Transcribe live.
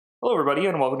Hello, everybody,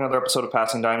 and welcome to another episode of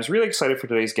Passing Dimes. Really excited for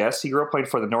today's guest. He grew up playing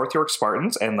for the North York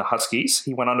Spartans and the Huskies.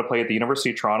 He went on to play at the University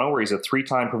of Toronto, where he's a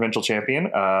three-time provincial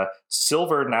champion,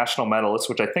 silver national medalist,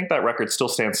 which I think that record still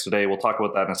stands today. We'll talk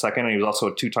about that in a second. And he was also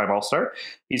a two-time All-Star.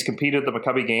 He's competed at the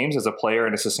Maccabiah Games as a player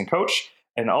and assistant coach.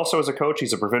 And also as a coach,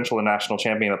 he's a provincial and national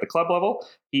champion at the club level.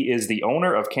 He is the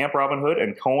owner of Camp Robin Hood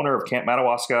and co-owner of Camp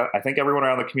Madawaska. I think everyone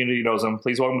around the community knows him.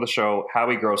 Please welcome to the show,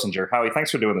 Howie Grossinger. Howie,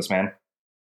 thanks for doing this, man.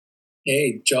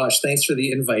 Hey, Josh, thanks for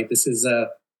the invite. This is a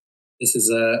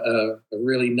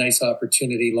really nice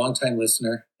opportunity, longtime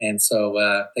listener. And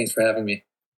so thanks for having me.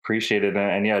 Appreciate it.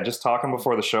 And yeah, just talking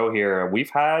before the show here,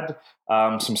 we've had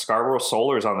some Scarborough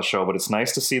Solars on the show, but it's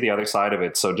nice to see the other side of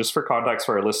it. So just for context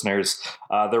for our listeners,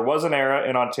 there was an era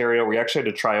in Ontario where you actually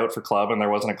had to try out for club, and there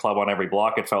wasn't a club on every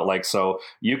block, it felt like. So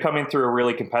you coming through a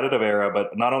really competitive era,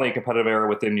 but not only a competitive era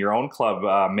within your own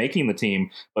club making the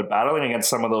team, but battling against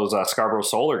some of those Scarborough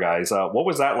Solar guys. What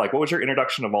was that like? What was your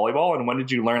introduction to volleyball, and when did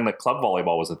you learn that club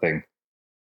volleyball was a thing?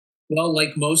 Well,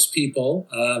 like most people,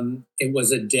 it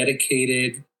was a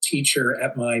dedicated teacher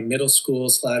at my middle school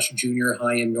 / junior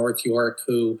high in North York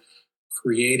who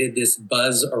created this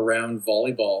buzz around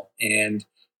volleyball and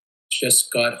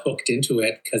just got hooked into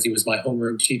it because he was my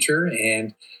homeroom teacher,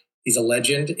 and he's a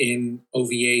legend in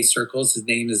OVA circles. His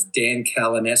name is Dan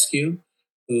Kalinescu,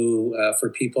 who for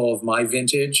people of my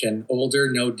vintage and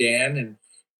older know Dan, and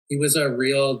he was a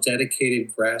real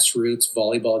dedicated grassroots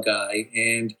volleyball guy.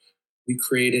 And we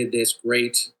created this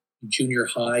great junior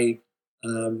high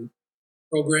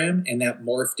program, and that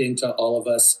morphed into all of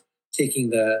us taking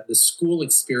the school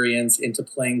experience into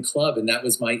playing club. And that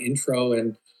was my intro,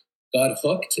 and got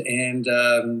hooked, and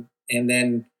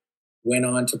then went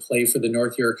on to play for the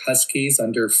North York Huskies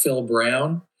under Phil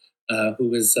Brown, who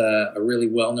was a really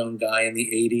well-known guy in the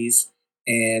 80s.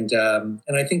 And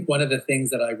I think one of the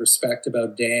things that I respect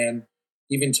about Dan,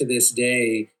 even to this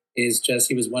day, is just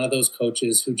he was one of those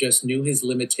coaches who just knew his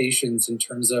limitations in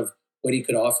terms of what he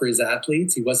could offer his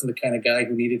athletes. He wasn't the kind of guy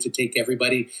who needed to take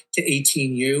everybody to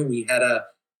 18U. We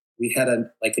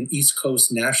had like an East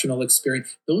Coast national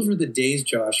experience. Those were the days,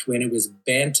 Josh, when it was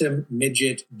bantam,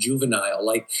 midget, juvenile.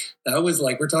 Like that was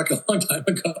like, we're talking a long time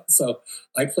ago. So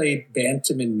I played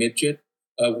bantam and midget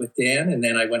with Dan, and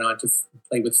then I went on to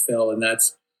play with Phil, and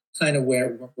that's kind of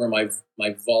where my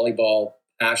volleyball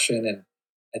passion, and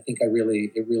I think it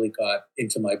really got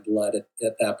into my blood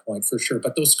at that point for sure.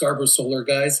 But those Scarborough Solar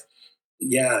guys,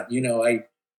 yeah, I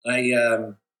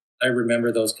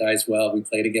remember those guys well. We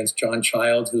played against John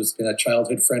Child, who's been a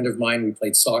childhood friend of mine. We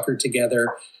played soccer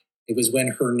together. It was when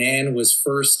Hernan was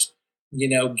first,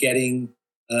 getting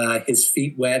his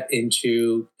feet wet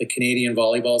into the Canadian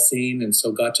volleyball scene, and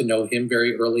so got to know him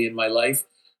very early in my life.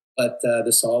 But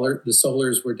the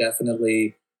Solars were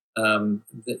definitely,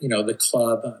 the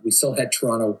club. We still had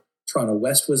Toronto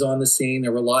West was on the scene.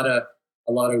 There were a lot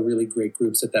of really great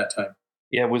groups at that time.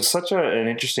 Yeah, it was such an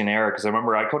interesting era because I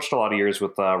remember I coached a lot of years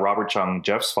with Robert Chung,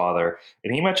 Jeff's father,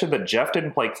 and he mentioned that Jeff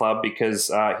didn't play club because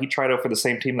he tried out for the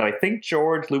same team that I think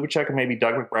George Lubacek and maybe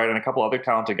Doug McBride and a couple other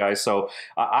talented guys. So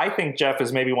I think Jeff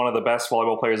is maybe one of the best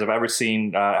volleyball players I've ever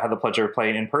seen, had the pleasure of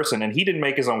playing in person, and he didn't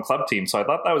make his own club team. So I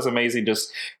thought that was amazing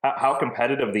just how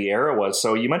competitive the era was.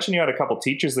 So you mentioned you had a couple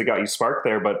teachers that got you sparked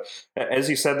there, but as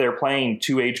you said, they're playing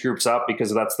two age groups up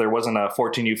because there wasn't a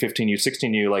 14U, 15U,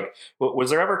 16U. Like, was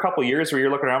there ever a couple years where you're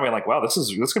looking around being like, wow, this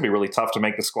is going to be really tough to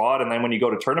make the squad, and then when you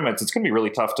go to tournaments, it's going to be really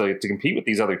tough to compete with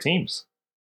these other teams?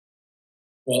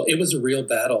 Well, it was a real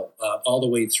battle all the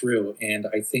way through, and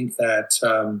I think that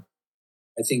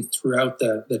throughout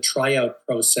the tryout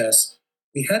process,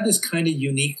 we had this kind of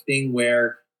unique thing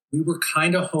where we were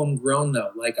kind of homegrown,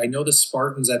 though. Like, I know the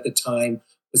Spartans at the time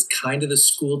was kind of the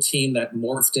school team that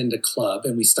morphed into club,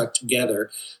 and we stuck together.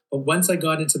 But once I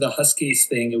got into the Huskies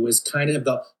thing, it was kind of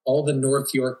all the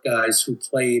North York guys who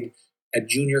played at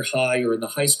junior high or in the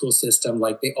high school system,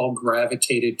 like they all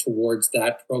gravitated towards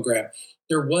that program.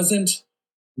 There wasn't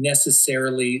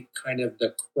necessarily kind of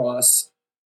the cross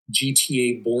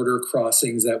GTA border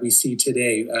crossings that we see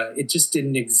today. It just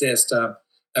didn't exist.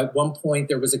 At one point,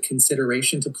 there was a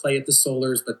consideration to play at the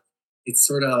Solars, but it's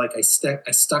sort of like I stuck.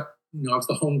 I was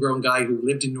the homegrown guy who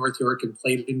lived in North York and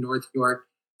played in North York.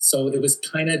 So it was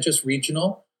kind of just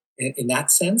regional in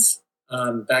that sense,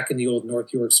 back in the old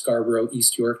North York, Scarborough,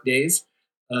 East York days.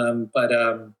 But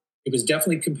it was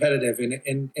definitely competitive,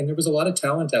 and there was a lot of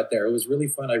talent out there. It was really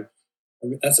fun.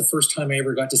 That's the first time I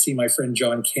ever got to see my friend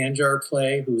John Kanjar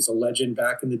play, who was a legend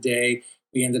back in the day.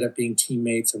 We ended up being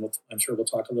teammates, and I'm sure we'll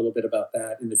talk a little bit about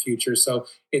that in the future. So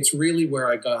it's really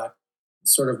where I got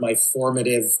sort of my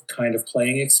formative kind of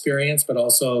playing experience, but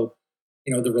also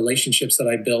the relationships that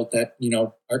I built that,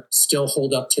 are still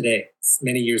hold up today,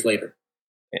 many years later.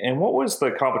 And what was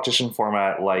the competition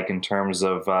format like in terms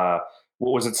of,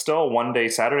 was it still one-day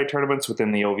Saturday tournaments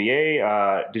within the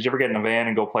OVA? Did you ever get in a van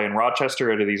and go play in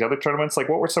Rochester or to these other tournaments? Like,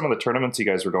 what were some of the tournaments you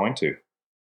guys were going to?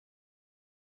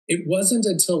 It wasn't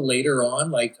until later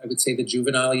on, like I would say the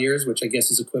juvenile years, which I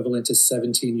guess is equivalent to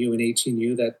 17U and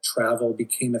 18U, that travel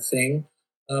became a thing.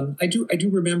 I do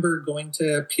remember going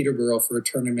to Peterborough for a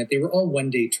tournament. They were all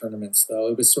one-day tournaments, though.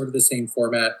 It was sort of the same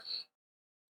format.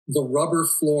 The rubber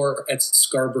floor at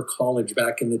Scarborough College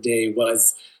back in the day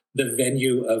was the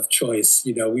venue of choice.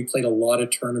 We played a lot of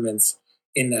tournaments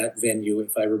in that venue,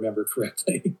 if I remember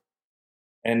correctly.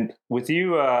 And with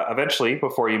you, eventually,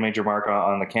 before you made your mark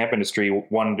on the camp industry,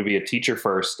 wanting to be a teacher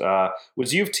first,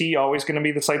 was U of T always going to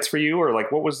be the sites for you? Or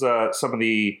like, what was some of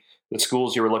the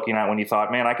schools you were looking at when you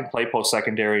thought, man, I can play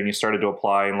post-secondary, and you started to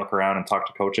apply and look around and talk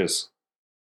to coaches?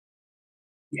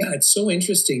 Yeah, it's so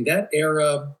interesting. That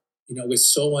era,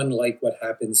 was so unlike what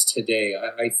happens today.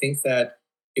 I think that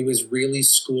it was really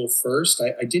school first.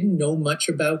 I didn't know much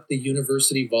about the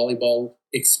university volleyball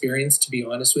experience, to be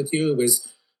honest with you. It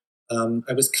was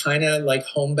I was kind of like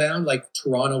homebound, like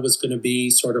Toronto was going to be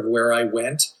sort of where I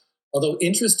went. Although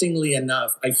interestingly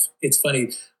enough, it's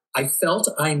funny, I felt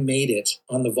I made it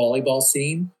on the volleyball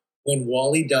scene when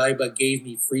Wally Daiba gave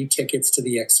me free tickets to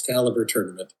the Excalibur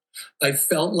tournament. I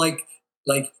felt like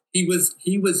he was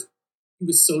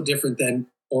so different than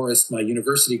Oris, my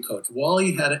university coach.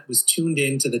 Wally was tuned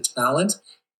in to the talent,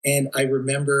 and I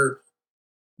remember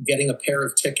getting a pair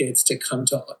of tickets to come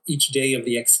to each day of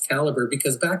the Excalibur,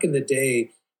 because back in the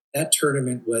day, that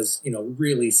tournament was,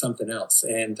 really something else.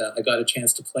 And I got a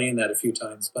chance to play in that a few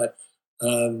times. But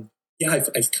yeah,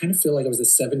 I kind of feel like I was a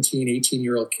 17,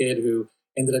 18-year-old kid who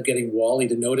ended up getting Wally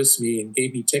to notice me and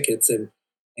gave me tickets, and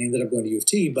I ended up going to U of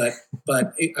T. But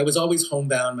I was always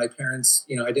homebound. My parents,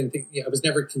 I didn't think, I was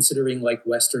never considering like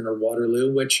Western or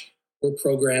Waterloo, which were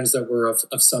programs that were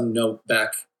of some note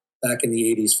back in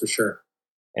the 80s for sure.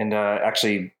 And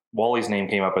actually, Wally's name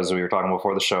came up as we were talking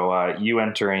before the show. You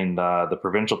entering the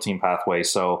provincial team pathway.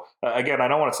 So again, I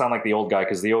don't want to sound like the old guy,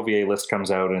 because the OVA list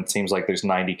comes out and it seems like there's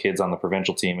 90 kids on the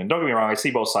provincial team. And don't get me wrong, I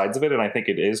see both sides of it, and I think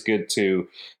it is good to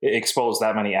expose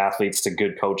that many athletes to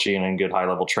good coaching and good high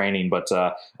level training. But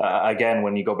again,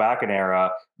 when you go back an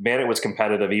era, man, it was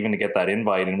competitive even to get that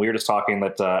invite. And we were just talking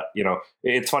that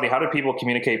it's funny, how did people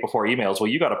communicate before emails? Well,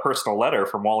 you got a personal letter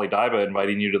from Wally Daiba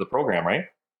inviting you to the program, right?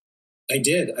 I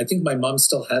did. I think my mom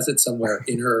still has it somewhere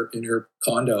in her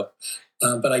condo.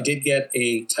 But I did get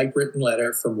a typewritten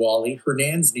letter from Wally.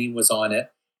 Hernan's name was on it,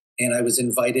 and I was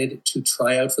invited to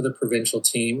try out for the provincial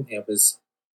team. It was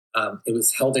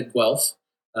held at Guelph.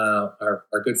 Our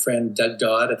good friend Doug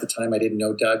Dodd, at the time I didn't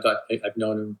know Doug. I've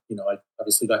known him. I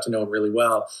obviously got to know him really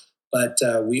well. But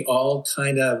we all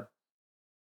kind of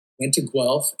went to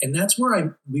Guelph, and that's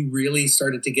where we really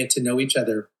started to get to know each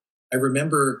other. I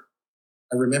remember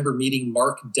meeting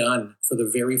Mark Dunn for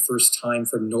the very first time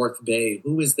from North Bay.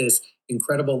 Who is this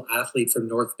incredible athlete from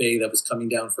North Bay that was coming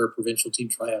down for a provincial team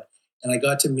tryout? And I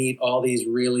got to meet all these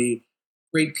really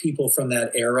great people from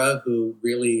that era who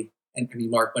really, and I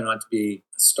mean, Mark went on to be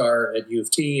a star at U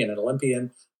of T and an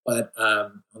Olympian, but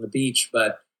on the beach.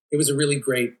 But it was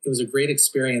a great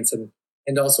experience, and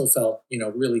also felt,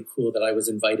 really cool that I was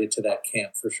invited to that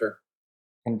camp for sure.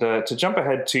 And to jump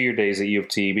ahead to your days at U of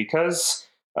T, because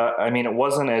it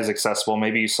wasn't as accessible.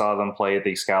 Maybe you saw them play at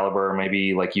the Excalibur.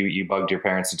 Maybe like you bugged your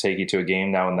parents to take you to a game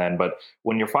now and then. But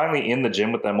when you're finally in the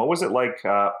gym with them, what was it like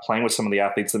playing with some of the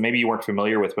athletes that maybe you weren't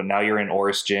familiar with, but now you're in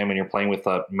Oris gym and you're playing with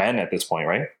men at this point,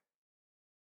 right?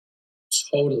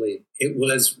 Totally. It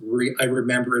was, I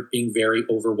remember it being very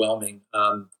overwhelming.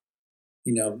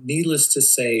 Needless to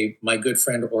say, my good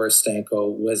friend Oris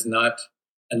Stanko was not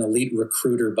an elite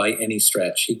recruiter by any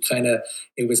stretch. It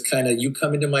was you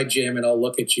come into my gym and I'll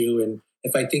look at you, and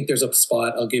if I think there's a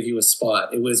spot, I'll give you a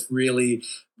spot. It was really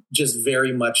just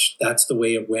very much that's the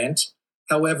way it went.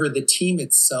 However, the team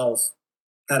itself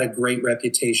had a great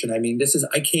reputation. I mean,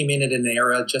 I came in at an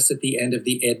era just at the end of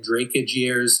the Ed Drakeage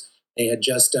years. They had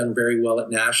just done very well at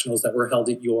nationals that were held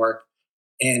at York.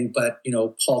 But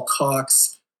Paul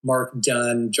Cox, Mark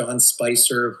Dunn, John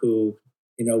Spicer, who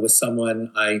was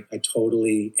someone I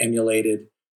totally emulated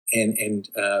and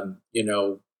came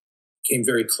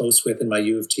very close with in my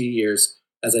U of T years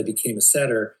as I became a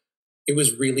setter. It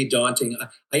was really daunting.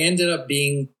 I ended up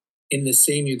being in the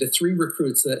same year. The three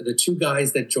recruits, the two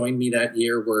guys that joined me that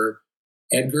year were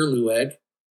Edgar Lueg,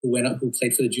 who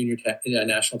played for the junior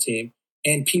national team,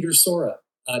 and Peter Sora.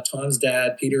 Tom's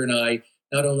dad, Peter, and I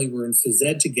not only were in phys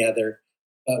ed together,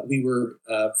 we were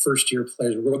first year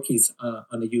players, rookies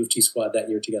on the U of T squad that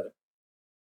year together.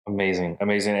 Amazing,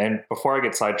 amazing. And before I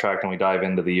get sidetracked and we dive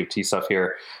into the U of T stuff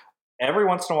here, every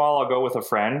once in a while I'll go with a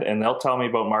friend and they'll tell me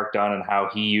about Mark Dunn and how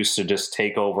he used to just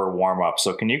take over warm up.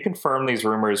 So can you confirm these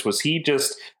rumors? Was he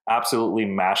just absolutely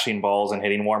mashing balls and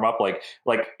hitting warm up? Like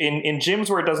in gyms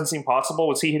where it doesn't seem possible,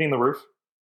 was he hitting the roof?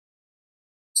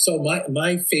 So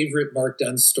my favorite Mark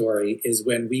Dunn story is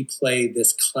when we played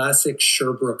this classic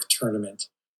Sherbrooke tournament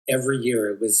every year.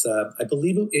 It was, I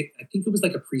believe, I think it was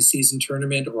like a preseason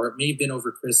tournament, or it may have been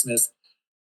over Christmas.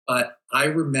 But I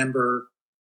remember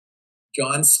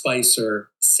John Spicer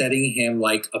setting him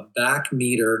like a back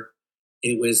meter.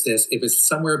 It was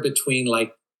somewhere between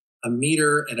like a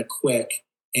meter and a quick,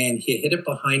 and he hit it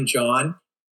behind John,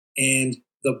 and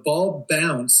the ball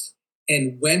bounced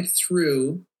and went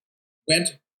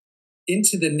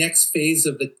into the next phase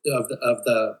of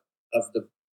the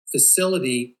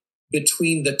facility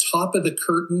between the top of the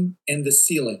curtain and the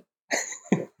ceiling.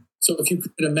 So if you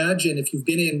could imagine, if you've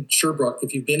been in Sherbrooke,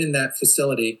 if you've been in that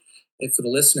facility, and for the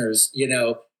listeners,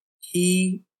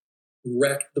 he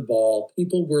wrecked the ball.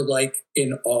 People were like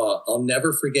in awe. I'll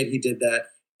never forget he did that.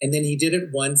 And then he did it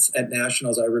once at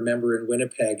Nationals, I remember in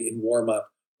Winnipeg in warm up,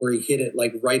 where he hit it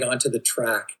like right onto the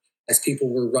track. As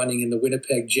people were running in the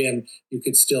Winnipeg gym, you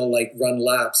could still like run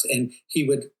laps. And he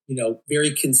would,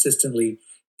 very consistently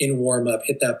in warm up,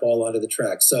 hit that ball onto the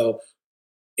track. So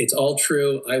it's all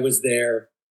true. I was there.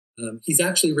 He's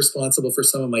actually responsible for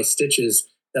some of my stitches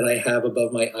that I have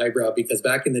above my eyebrow, because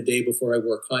back in the day before I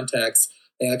wore contacts,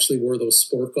 I actually wore those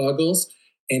sport goggles.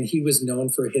 And he was known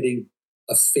for hitting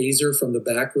a phaser from the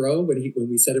back row when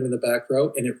we set him in the back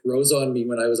row, and it rose on me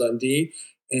when I was on D.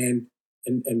 And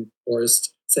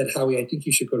Forrest said, "Howie, I think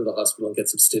you should go to the hospital and get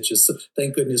some stitches." So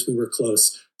thank goodness we were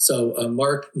close. So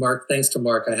Mark, thanks to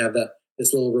Mark, I have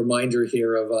this little reminder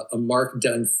here of a Mark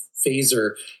Dunn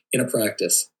phaser in a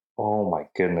practice. Oh my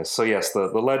goodness. So yes, the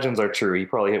legends are true. He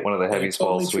probably hit one of the heaviest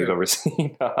balls we've ever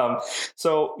seen.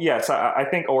 So yes, I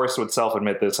think Orest would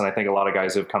self-admit this, and I think a lot of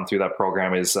guys who have come through that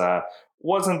program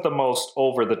wasn't the most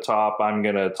over the top, I'm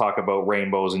going to talk about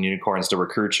rainbows and unicorns to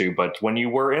recruit you. But when you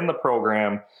were in the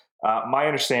program, my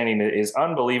understanding is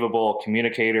unbelievable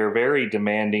communicator, very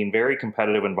demanding, very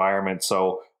competitive environment.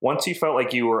 So once you felt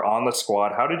like you were on the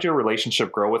squad, how did your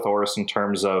relationship grow with Orest in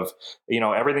terms of,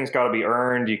 everything's got to be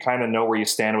earned. You kind of know where you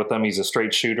stand with him. He's a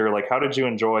straight shooter. Like, how did you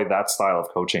enjoy that style of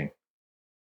coaching?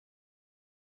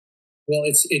 Well,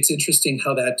 it's interesting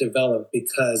how that developed,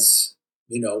 because,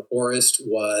 Orest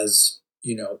was,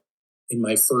 in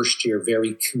my first year,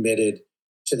 very committed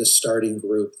to the starting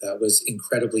group that was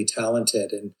incredibly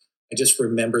talented. And I just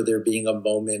remember there being a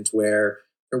moment where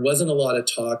there wasn't a lot of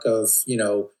talk of,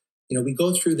 we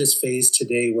go through this phase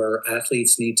today where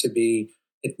athletes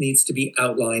it needs to be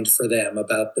outlined for them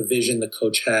about the vision the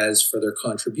coach has for their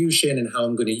contribution and how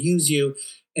I'm going to use you.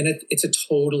 And it's a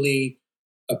totally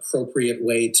appropriate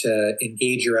way to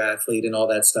engage your athlete and all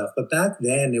that stuff. But back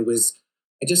then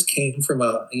I just came from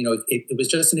it was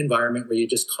just an environment where you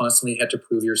just constantly had to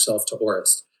prove yourself to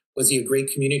Orest. Was he a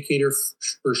great communicator?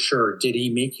 For sure. Did he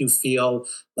make you feel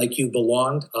like you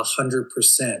belonged?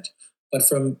 100%. But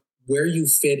from where you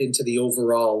fit into the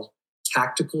overall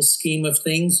tactical scheme of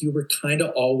things, you were kind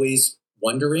of always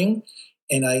wondering.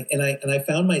 And I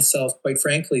found myself, quite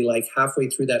frankly, like halfway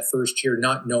through that first year,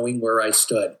 not knowing where I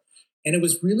stood. And it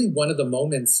was really one of the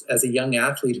moments as a young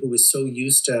athlete who was so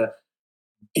used to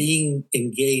being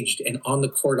engaged and on the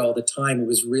court all the time. It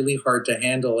was really hard to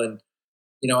handle. And,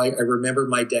 I remember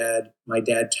my dad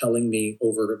telling me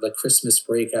over the Christmas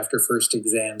break after first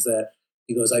exams that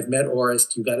he goes, "I've met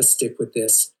Orest. You got to stick with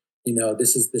this.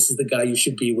 This is the guy you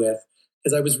should be with."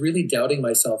 Because I was really doubting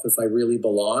myself if I really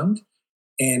belonged.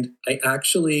 And it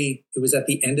was at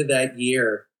the end of that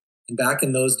year. And back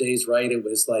in those days, right, it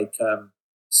was like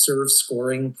serve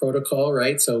scoring protocol,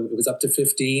 right? So it was up to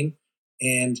 15.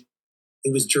 And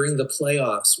it was during the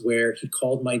playoffs where he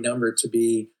called my number to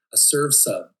be a serve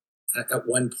sub at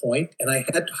one point, and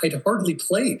I'd hardly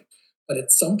played. But at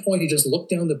some point, he just looked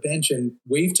down the bench and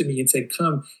waved to me and said,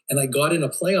 "Come." And I got in a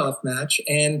playoff match,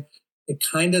 and it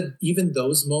kind of, even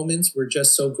those moments were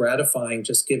just so gratifying,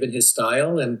 just given his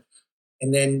style. And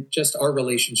then just our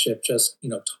relationship just,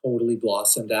 totally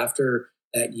blossomed after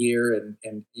that year.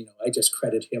 And I just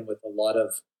credit him with a lot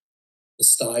of the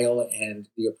style and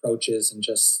the approaches and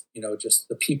just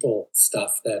the people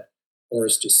stuff that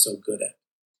Orest is so good at.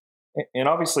 And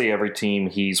obviously every team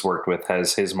he's worked with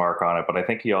has his mark on it, but I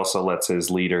think he also lets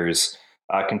his leaders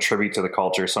contribute to the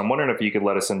culture. So I'm wondering if you could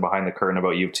let us in behind the curtain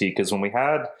about U of T, because when we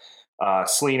had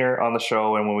Sleener on the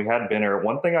show and when we had Binner,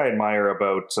 one thing I admire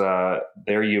about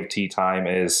their U of T time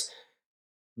is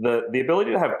the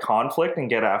ability to have conflict and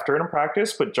get after it in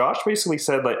practice. But Josh basically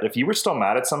said that if you were still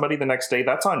mad at somebody the next day,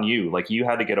 that's on you. Like, you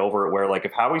had to get over it, where like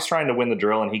if Howie's trying to win the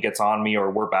drill and he gets on me or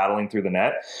we're battling through the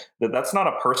net, that's not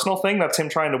a personal thing. That's him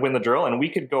trying to win the drill. And we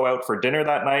could go out for dinner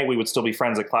that night. We would still be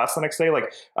friends at class the next day.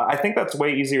 Like, I think that's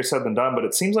way easier said than done, but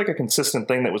it seems like a consistent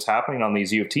thing that was happening on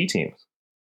these U of T teams.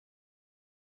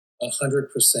 100%.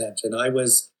 And I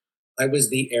was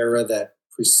the era that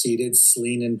preceded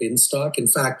Sleen and Binstock. In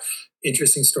fact,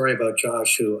 interesting story about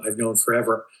Josh, who I've known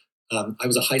forever. I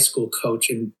was a high school coach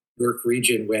in York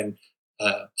Region when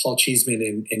Paul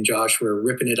Cheeseman and Josh were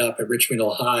ripping it up at Richmond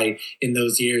Hill High in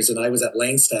those years. And I was at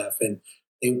Langstaff, and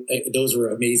those were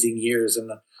amazing years.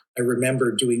 And I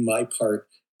remember doing my part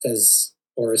because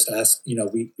Forrest asked,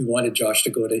 we wanted Josh to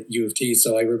go to U of T.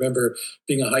 So I remember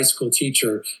being a high school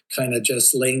teacher, kind of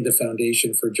just laying the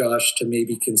foundation for Josh to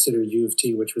maybe consider U of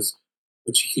T, which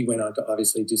he went on to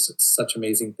obviously do such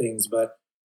amazing things. But,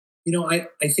 I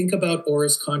think about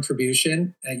Orr's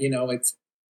contribution. I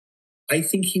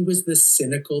think he was the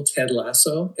cynical Ted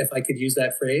Lasso, if I could use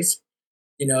that phrase.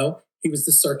 He was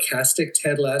the sarcastic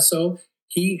Ted Lasso.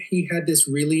 He had this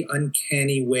really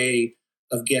uncanny way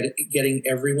of getting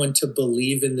everyone to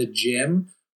believe in the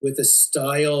gym with a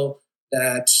style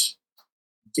that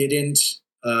didn't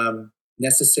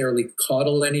necessarily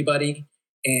coddle anybody.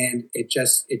 And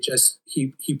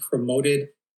he promoted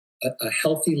a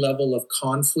healthy level of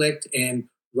conflict and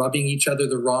rubbing each other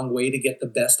the wrong way to get the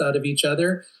best out of each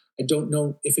other. I don't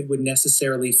know if it would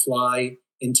necessarily fly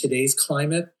in today's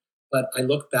climate, but I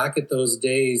look back at those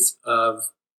days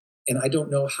and I don't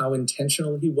know how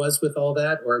intentional he was with all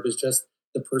that, or it was just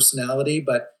the personality,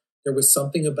 but there was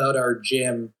something about our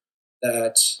gym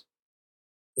that,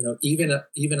 even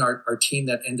our team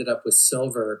that ended up with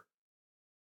silver,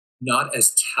 not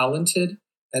as talented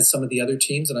as some of the other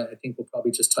teams. And I think we'll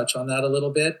probably just touch on that a little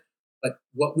bit. But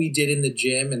what we did in the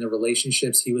gym and the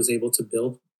relationships he was able to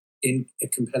build in a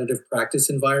competitive practice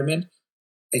environment,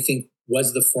 I think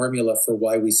was the formula for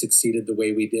why we succeeded the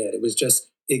way we did. It was just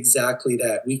exactly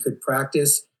that. We could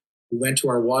practice. We went to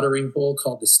our watering hole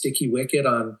called the Sticky Wicket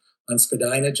on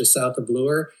Spadina, just south of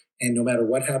Bloor. And no matter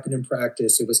what happened in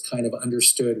practice, it was kind of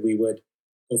understood we would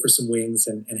go for some wings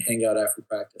and hang out after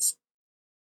practice.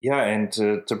 Yeah, and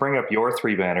to bring up your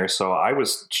three banners, so I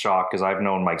was shocked because I've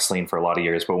known Mike Sleen for a lot of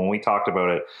years, but when we talked about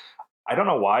it, I don't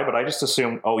know why, but I just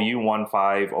assumed, you won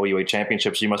 5 OUA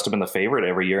championships. You must have been the favorite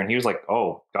every year. And he was like,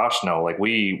 oh, gosh, no. Like,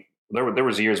 there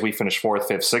was years we finished 4th,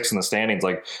 5th, 6th in the standings.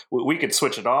 Like, we could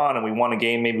switch it on and we won a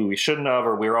game maybe we shouldn't have,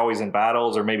 or we were always in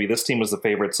battles, or maybe this team was the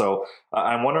favorite. So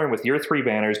I'm wondering, with your three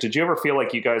banners, did you ever feel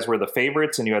like you guys were the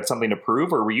favorites and you had something to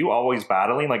prove, or were you always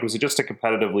battling? Like, was it just a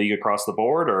competitive league across the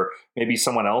board, or maybe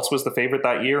someone else was the favorite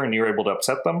that year and you were able to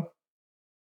upset them?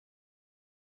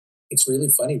 It's really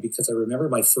funny because I remember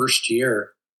my first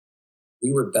year,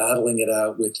 we were battling it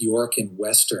out with York and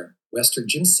Western.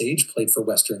 Jim Sage played for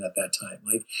Western at that time.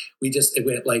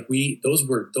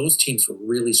 Those teams were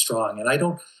really strong. And I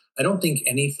don't think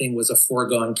anything was a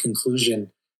foregone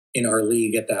conclusion in our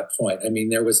league at that point. I mean,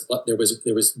 there was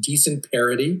decent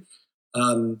parity.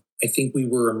 I think we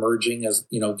were emerging as,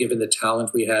 given the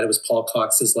talent we had. It was Paul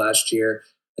Cox's last year.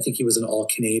 I think he was an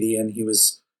All-Canadian. He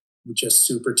was just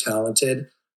super talented.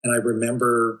 And I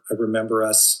remember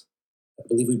us, I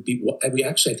believe I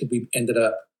think we ended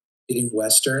up beating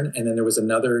Western. And then there was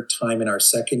another time in our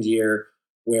second year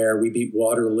where we beat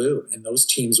Waterloo. And those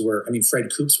teams were, Fred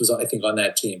Coops was, I think, on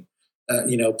that team,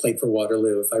 played for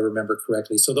Waterloo, if I remember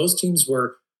correctly. So those teams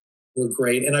were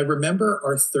great. And I remember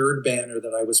our third banner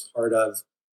that I was part of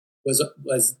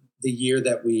was the year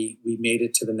that we made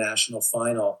it to the national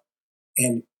final.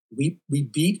 And we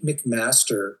beat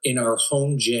McMaster in our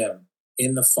home gym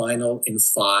in the final in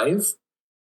 5.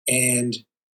 And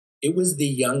it was the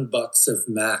young bucks of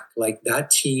Mac. Like, that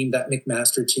team, that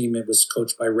McMaster team, it was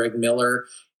coached by Reg Miller,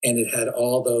 and it had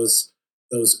all those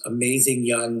amazing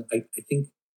young, I think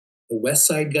the West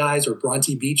Side guys or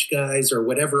Bronte Beach guys or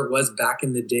whatever it was back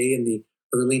in the day in the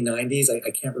early 90s.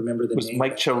 I can't remember the name. Was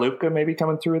Mike Chalupka maybe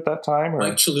coming through at that time? Or?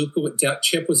 Mike Chalupka,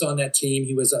 Chip was on that team.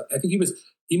 He was, I think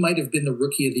he might have been the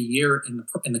rookie of the year in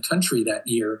the country that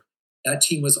year. That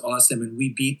team was awesome, and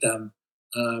we beat them.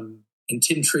 And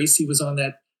Tim Tracy was on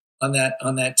that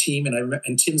team,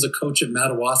 and Tim's a coach at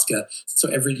Madawaska. So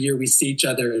every year we see each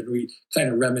other and we kind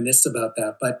of reminisce about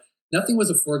that. But nothing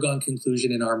was a foregone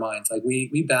conclusion in our minds. Like,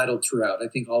 we battled throughout. I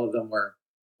think all of them were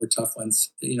tough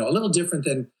ones. A little different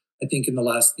than I think in the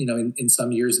last, in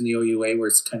some years in the OUA where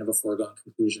it's kind of a foregone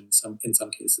conclusion in some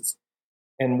cases.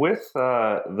 And with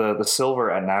the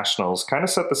silver at nationals, kind of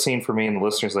set the scene for me and the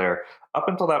listeners there. Up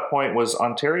until that point, was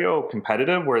Ontario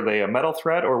competitive? Were they a medal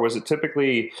threat, or was it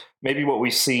typically maybe what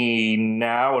we see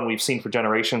now and we've seen for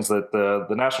generations that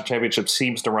the national championship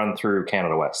seems to run through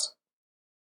Canada West?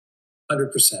 100%.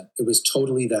 It was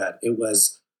totally that. It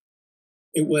was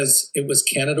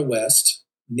Canada West,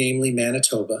 namely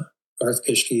Manitoba, Garth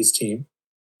Pischke's team,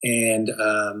 and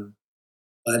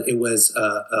but it was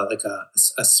like a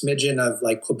smidgen of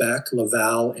like Quebec,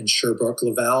 Laval, and Sherbrooke.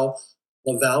 Laval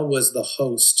was the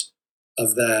host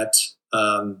of that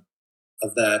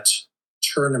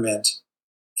tournament,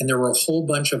 and there were a whole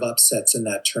bunch of upsets in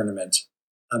that tournament.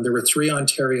 There were three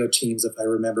Ontario teams, if I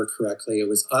remember correctly. It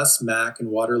was us, Mac, and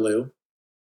Waterloo,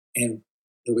 and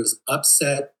there was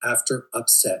upset after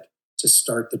upset to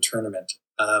start the tournament.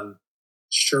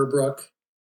 Sherbrooke,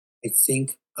 I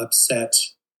think, upset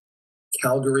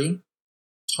Calgary.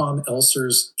 Tom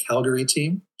Elser's Calgary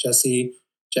team.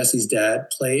 Jesse's dad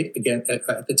played again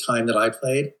at the time that I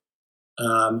played.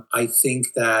 I think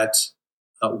that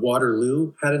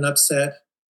Waterloo had an upset,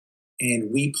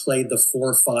 and we played the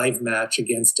 4-5 match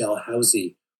against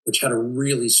Dalhousie, which had a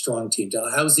really strong team.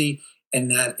 Dalhousie in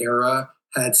that era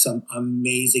had some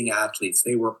amazing athletes.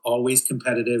 They were always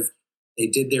competitive. They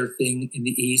did their thing in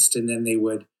the East, and then they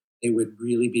would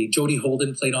really be. Jody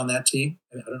Holden played on that team.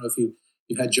 I don't know if you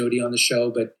had Jody on the show,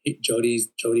 but Jody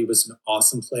was an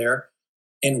awesome player,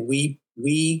 and we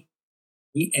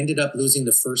ended up losing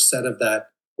the first set of that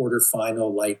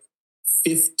quarterfinal like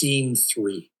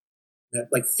 15-3,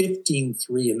 like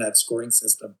 15-3 in that scoring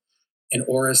system. And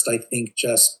Orist, I think,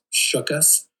 just shook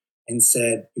us and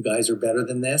said, "You guys are better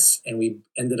than this," and we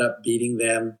ended up beating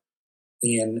them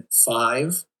in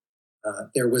 5.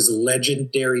 There was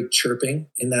legendary chirping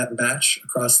in that match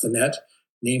across the net,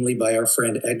 namely by our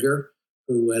friend Edgar,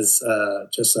 who was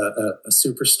just a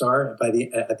superstar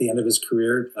at the end of his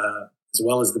career, as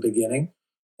well as the beginning.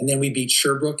 And then we beat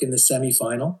Sherbrooke in the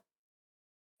semifinal.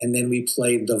 And then we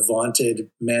played the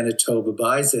vaunted Manitoba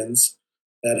Bisons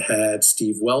that had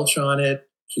Steve Welch on it,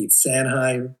 Keith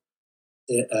Sanheim,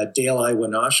 Dale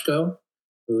Iwanoshko,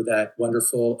 who that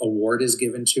wonderful award is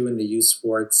given to in the youth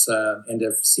sports end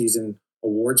of season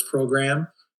awards program.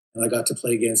 And I got to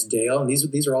play against Dale. And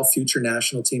these are all future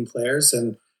national team players.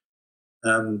 And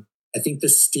I think the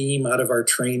steam out of our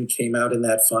train came out in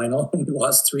that final. We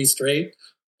lost 3 straight,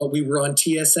 but we were on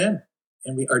TSN,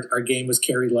 and our game was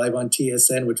carried live on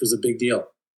TSN, which was a big deal.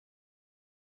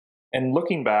 And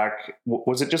looking back,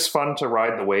 was it just fun to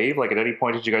ride the wave? Like, at any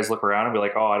point, did you guys look around and be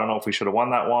like, "Oh, I don't know if we should have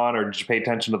won that one," or did you pay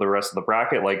attention to the rest of the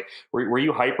bracket? Like, were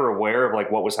you hyper aware of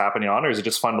like what was happening on, or is it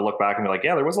just fun to look back and be like,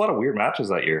 "Yeah, there was a lot of weird matches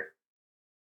that year"?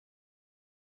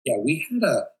 Yeah, we had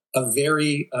a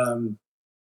very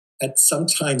at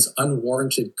sometimes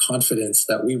unwarranted confidence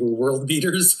that we were world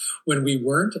beaters when we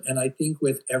weren't. And I think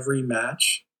with every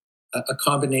match, a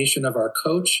combination of our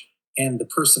coach and the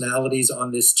personalities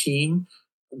on this team,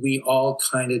 we all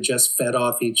kind of just fed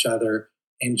off each other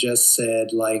and just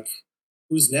said, like,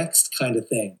 who's next kind of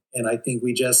thing. And I think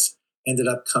we just ended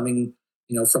up coming,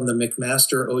 from the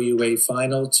McMaster OUA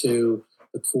final to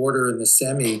the quarter and the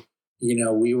semi,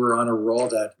 we were on a roll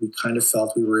that we kind of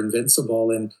felt we were invincible.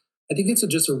 And I think it's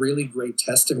just a really great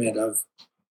testament of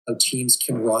how teams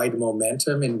can ride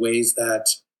momentum in ways that,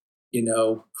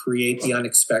 create the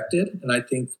unexpected. And I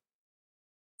think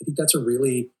that's a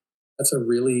really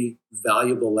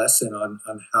valuable lesson on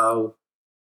how,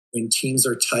 when teams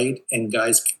are tight and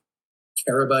guys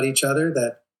care about each other,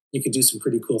 that you could do some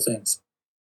pretty cool things.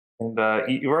 And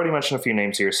you've already mentioned a few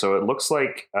names here, so it looks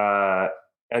like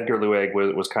Edgar Lueg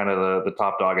was kind of the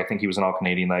top dog. I think he was an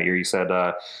All-Canadian that year. You said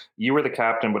you were the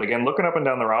captain, but again, looking up and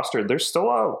down the roster, there's still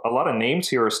a lot of names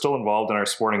here are still involved in our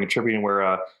sport and contributing,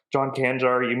 where John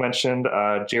Kanjar, you mentioned,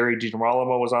 Jerry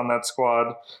DiGirolamo was on that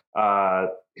squad,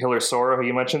 Hiller Sora, who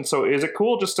you mentioned. So is it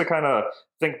cool just to kind of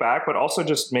think back, but also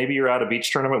just maybe you're at a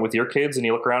beach tournament with your kids and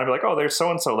you look around and be like, "Oh, there's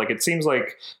so-and-so." Like, it seems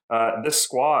like this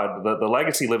squad, the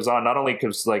legacy lives on, not only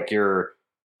because like your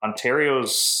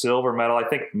Ontario's silver medal, I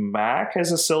think Mac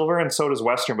has a silver and so does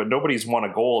Western, but nobody's won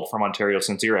a gold from Ontario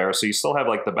since your era. So you still have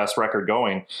like the best record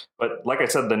going. But like I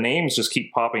said, the names just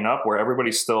keep popping up where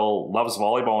everybody still loves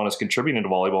volleyball and is contributing to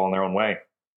volleyball in their own way.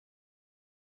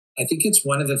 I think it's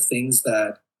one of the things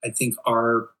that I think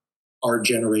our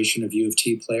generation of U of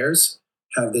T players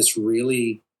have this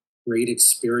really great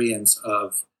experience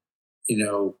of,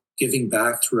 giving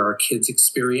back through our kids'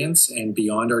 experience and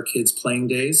beyond our kids' playing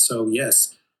days. So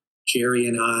yes, Jerry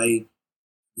and I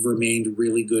remained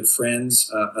really good friends,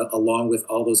 along with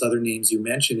all those other names you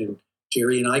mentioned. And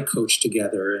Jerry and I coached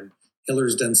together, and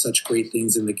Hiller's done such great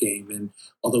things in the game. And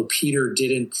although Peter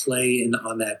didn't play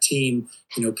on that team,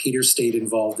 Peter stayed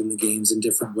involved in the games in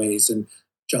different ways. And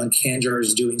John Kanjar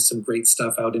is doing some great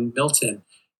stuff out in Milton.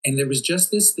 And there was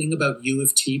just this thing about U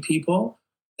of T people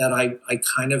that I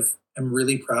kind of am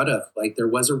really proud of. Like, there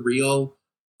was a real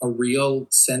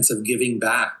sense of giving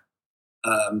back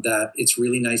that it's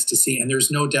really nice to see. And there's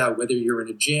no doubt, whether you're in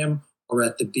a gym or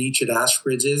at the beach at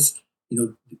Ashbridges,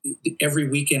 every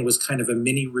weekend was kind of a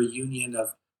mini reunion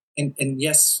of, and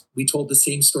yes, we told the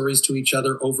same stories to each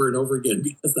other over and over again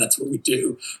because that's what we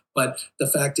do. But the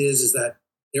fact is that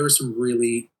there were some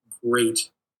really great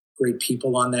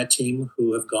people on that team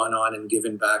who have gone on and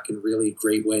given back in really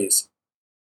great ways.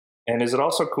 And is it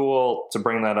also cool to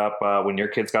bring that up when your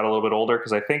kids got a little bit older?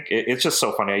 Because I think it's just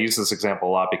so funny. I use this example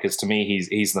a lot because to me,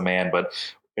 he's the man. But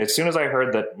as soon as I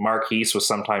heard that Marquise was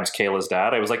sometimes Kayla's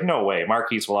dad, I was like, no way,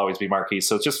 Marquise will always be Marquise.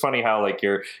 So it's just funny how like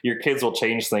your kids will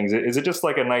change things. Is it just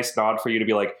like a nice nod for you to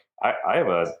be like, I have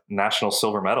a national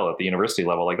silver medal at the university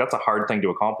level? Like, that's a hard thing to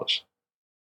accomplish.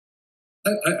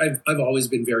 I've always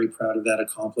been very proud of that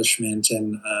accomplishment.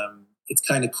 And it's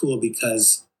kind of cool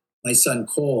because my son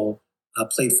Cole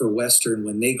played for Western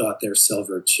when they got their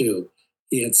silver too.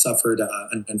 He had suffered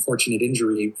an unfortunate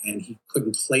injury and he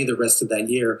couldn't play the rest of that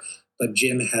year, but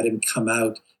Jim had him come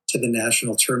out to the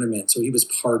national tournament. So he was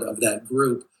part of that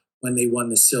group when they won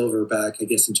the silver back, I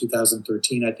guess in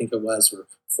 2013, I think it was, or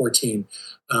 14.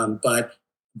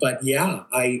 But yeah,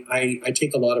 I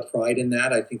take a lot of pride in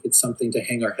that. I think it's something to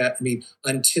hang our hat. I mean,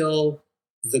 until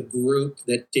the group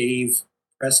that Dave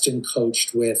Preston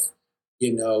coached with,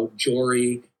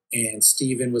 Jory and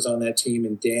Steven was on that team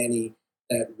and Danny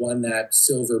that won that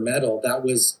silver medal. That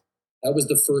was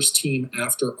the first team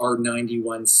after our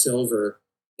 91 silver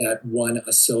that won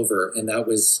a silver. And that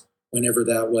was whenever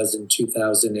that was in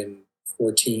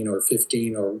 2014 or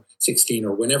 15 or 16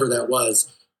 or whenever that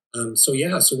was. So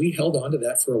we held on to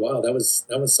that for a while. That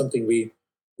was something we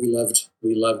loved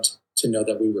to know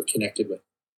that we were connected with.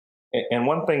 And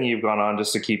one thing you've gone on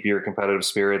just to keep your competitive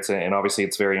spirits, and obviously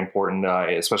it's very important,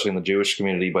 especially in the Jewish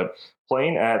community, but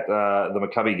playing at the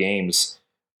Maccabiah Games,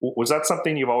 was that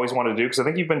something you've always wanted to do? Because I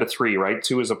think you've been to 3, right?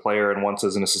 2 as a player and once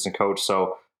as an assistant coach.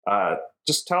 So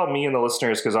just tell me and the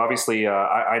listeners, because obviously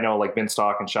I know like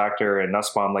Binstock and Schachter and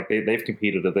Nussbaum, like they've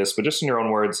competed at this, but just in your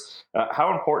own words,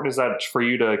 how important is that for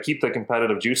you to keep the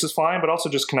competitive juices flying, but also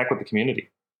just connect with the community?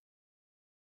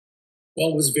 Well,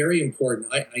 it was very important.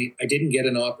 I didn't get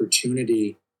an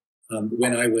opportunity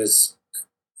when I was,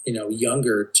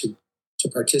 younger to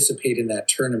participate in that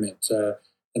tournament. The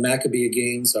Maccabiah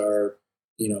Games are,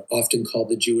 often called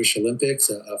the Jewish Olympics,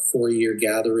 a 4-year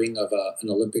gathering of an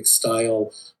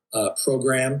Olympic-style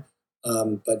program.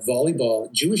 But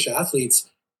volleyball, Jewish athletes,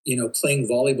 playing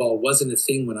volleyball wasn't a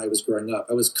thing when I was growing up.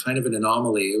 I was kind of an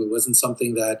anomaly. It wasn't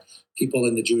something that people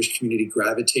in the Jewish community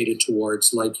gravitated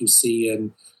towards like you see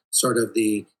in sort of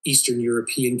the Eastern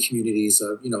European communities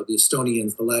of, the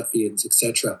Estonians, the Latvians,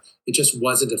 etc. It just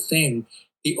wasn't a thing.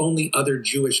 The only other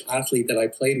Jewish athlete that I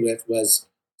played with was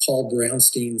Paul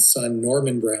Brownstein's son,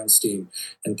 Norman Brownstein.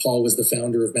 And Paul was the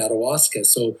founder of Madawaska.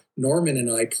 So Norman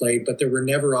and I played, but there were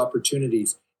never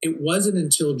opportunities. It wasn't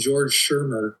until George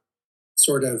Shermer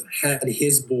sort of had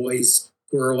his boys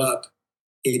grow up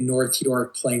in North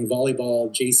York playing volleyball,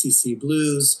 JCC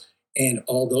Blues, and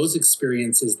all those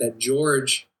experiences that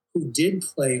George, who did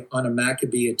play on a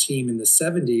Maccabiah team in the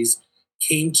 70s,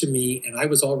 came to me, and I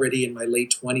was already in my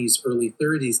late 20s, early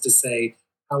 30s, to say,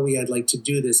 Howie, I'd like to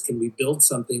do this. Can we build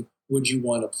something? Would you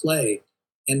want to play?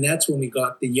 And that's when we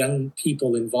got the young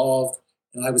people involved,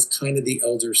 and I was kind of the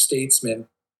elder statesman.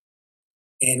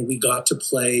 And we got to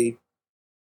play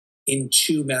in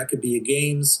 2 Maccabiah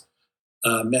Games,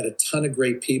 met a ton of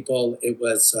great people. It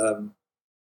was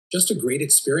just a great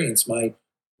experience. My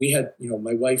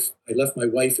wife, I left my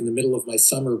wife in the middle of my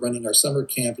summer running our summer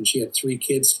camp, and she had 3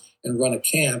 kids and run a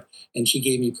camp. And she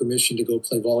gave me permission to go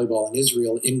play volleyball in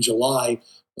Israel in July,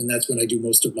 and that's when I do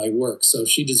most of my work. So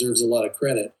she deserves a lot of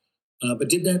credit. But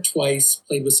did that twice,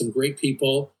 played with some great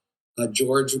people.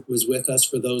 George was with us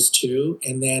for those 2.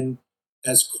 And then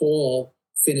as Cole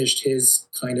finished his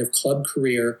kind of club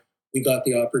career, we got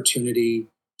the opportunity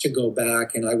to go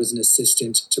back, and I was an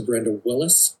assistant to Brenda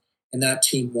Willis. And that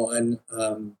team won,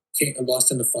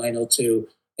 lost in the final to,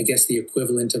 I guess, the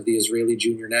equivalent of the Israeli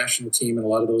junior national team. And a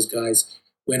lot of those guys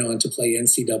went on to play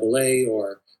NCAA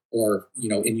or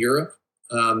in Europe.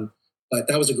 But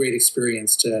that was a great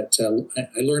experience.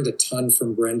 I learned a ton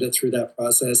from Brenda through that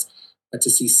process. To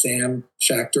see Sam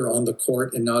Schachter on the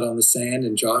court and not on the sand,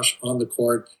 and Josh on the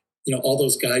court, all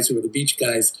those guys who were the beach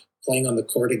guys playing on the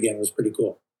court again was pretty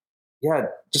cool. Yeah,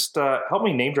 just help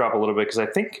me name drop a little bit because I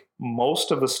think most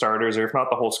of the starters, or if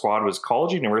not the whole squad, was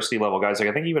college university level guys. Like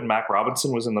I think even Mac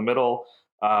Robinson was in the middle.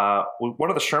 One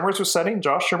of the Shermers was setting.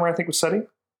 Josh Shermer, I think, was setting.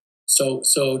 So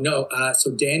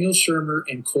Daniel Shermer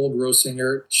and Cole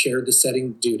Grossinger shared the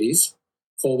setting duties.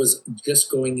 Cole was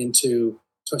just going into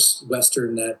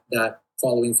Western that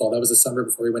following fall. That was the summer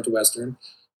before he went to Western.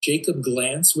 Jacob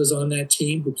Glantz was on that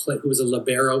team, who was a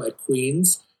libero at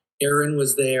Queens. Aaron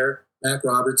was there. Mac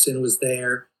Robertson was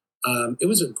there. It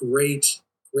was a great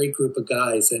group of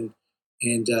guys, and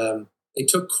they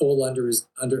took Cole under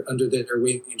their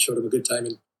wing and showed him a good time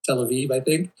in Tel Aviv, I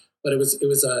think. But it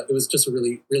was just a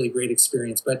really great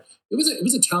experience. But it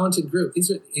was a talented group. These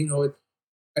are,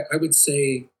 I would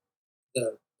say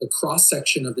the cross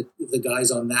section of the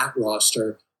guys on that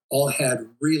roster all had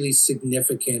really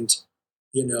significant,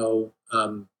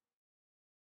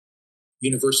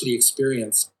 university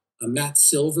experience. Matt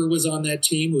Silver was on that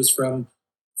team, who was from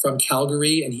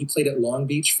Calgary, and he played at Long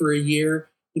Beach for a year.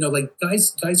 Like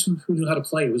guys who knew how to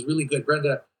play. It was really good.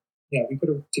 Brenda, yeah, we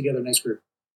put together a nice group.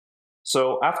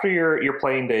 So after your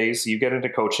playing days, you get into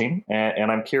coaching,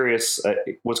 and I'm curious,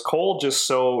 was Cole just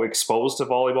so exposed to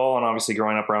volleyball, and obviously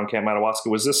growing up around Camp Madawaska,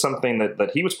 was this something that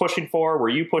he was pushing for? Were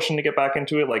you pushing to get back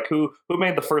into it? Like who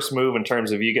made the first move in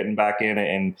terms of you getting back in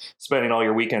and spending all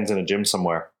your weekends in a gym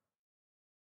somewhere?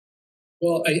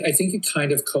 Well, I think it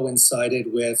kind of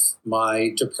coincided with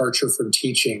my departure from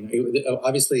teaching.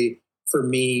 Obviously, for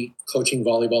me, coaching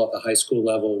volleyball at the high school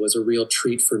level was a real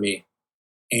treat for me.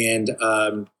 And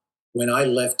when I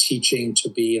left teaching to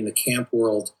be in the camp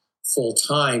world full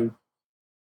time,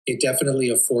 it definitely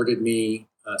afforded me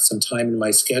some time in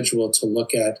my schedule to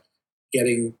look at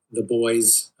getting the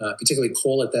boys, particularly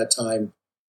Cole at that time,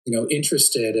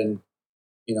 interested. And,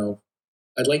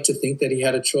 I'd like to think that he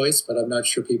had a choice, but I'm not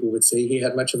sure people would say he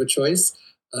had much of a choice.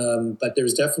 But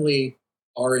there's definitely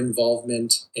our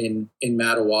involvement in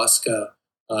Madawaska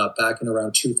back in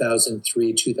around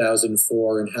 2003,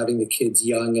 2004, and having the kids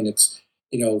young and,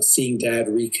 seeing Dad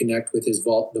reconnect with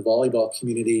the volleyball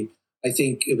community. I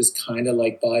think it was kind of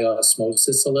like by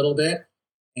osmosis a little bit.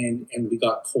 And we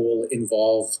got Cole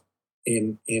involved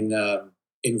in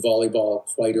volleyball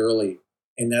quite early.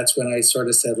 And that's when I sort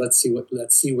of said, let's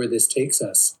see where this takes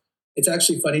us. It's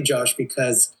actually funny, Josh,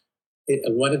 because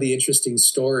one of the interesting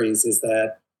stories is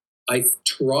that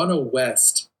Toronto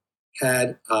West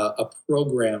had a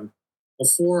program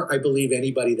before, I believe,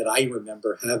 anybody that I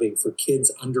remember having for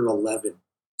kids under 11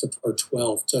 or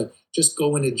 12 to just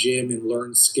go in a gym and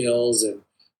learn skills and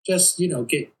just,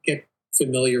 get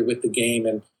familiar with the game.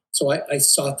 And so I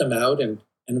sought them out, and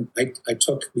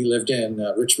we lived in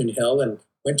Richmond Hill and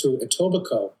went to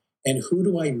Etobicoke. And who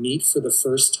do I meet for the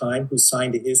first time who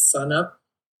signed his son up?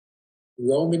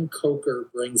 Roman Coker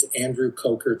brings Andrew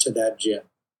Coker to that gym.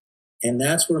 And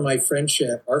that's where our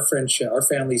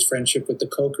family's friendship with the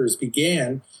Cokers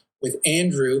began, with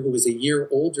Andrew, who was a year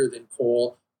older than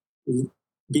Cole,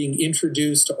 being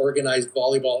introduced to organized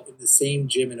volleyball in the same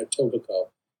gym in Etobicoke.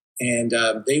 And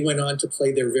they went on to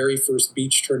play their very first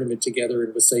beach tournament together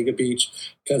in Wasaga Beach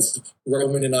because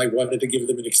Roman and I wanted to give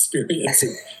them an experience.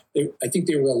 And I think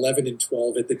they were 11 and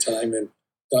 12 at the time and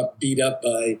got beat up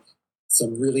by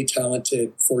some really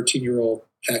talented 14-year-old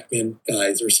Pac-Man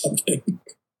guys or something.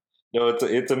 No,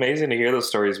 it's amazing to hear those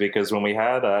stories because when we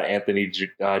had Anthony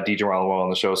DiGirolamo on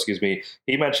the show,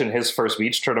 he mentioned his first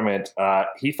beach tournament.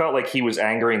 He felt like he was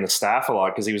angering the staff a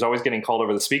lot because he was always getting called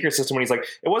over the speaker system. And he's like,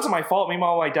 it wasn't my fault.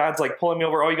 Meanwhile, my dad's like pulling me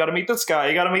over. Oh, you got to meet this guy.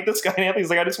 You got to meet this guy. And Anthony's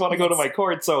like, I just want to go to my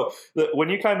court. So when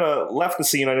you kind of left the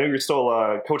scene, I know you're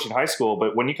still coaching high school,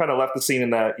 but when you kind of left the scene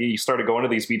and that you started going to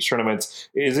these beach tournaments,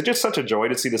 is it just such a joy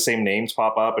to see the same names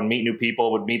pop up and meet new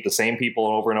people, would meet the same people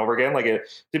over and over again? Like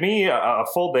to me, a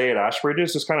full day at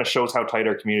Ashbridges just kind of shows how tight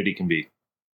our community can be.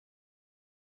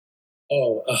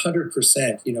 Oh, 100%.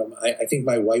 I think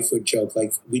my wife would joke,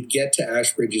 like we'd get to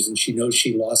Ashbridges and she knows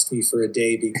she lost me for a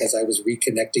day because I was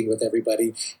reconnecting with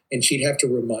everybody. And she'd have to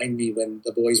remind me when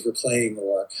the boys were playing,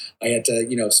 or I had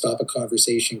to, stop a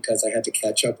conversation because I had to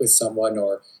catch up with someone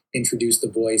or introduce the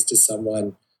boys to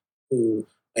someone who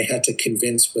I had to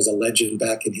convince was a legend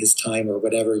back in his time or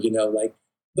whatever, like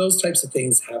those types of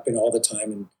things happen all the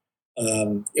time. And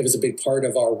it was a big part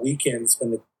of our weekends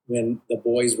when the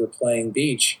boys were playing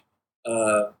beach.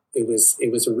 It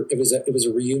was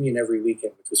a reunion every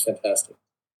weekend, which was fantastic.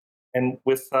 And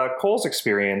with Cole's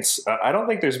experience, I don't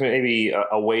think there's maybe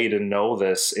a way to know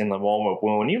this in the moment.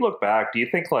 When you look back, do you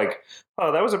think like,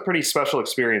 oh, that was a pretty special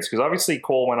experience? Because obviously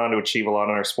Cole went on to achieve a lot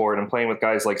in our sport and playing with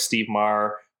guys like Steve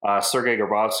Marr, Sergei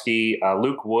Grabovski,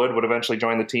 Luke Wood would eventually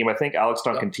join the team. I think Alex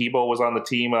Duncan-Tebow was on the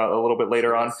team a little bit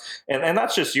later on. And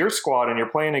that's just your squad, and you're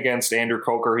playing against Andrew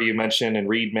Coker, who you mentioned, and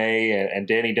Reed May, and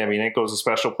Danny Demienko is a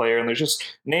special player. And there's just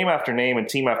name after name and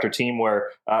team after team where,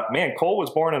 man, Cole was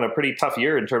born in a pretty tough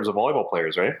year in terms of volleyball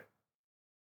players, right?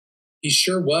 He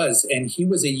sure was. And he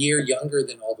was a year younger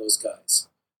than all those guys.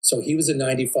 So he was a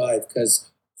 95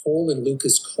 because Cole and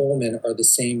Lucas Coleman are the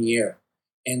same year.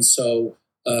 And so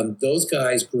those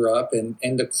guys grew up, and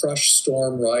the Crush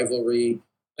Storm rivalry,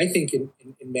 I think in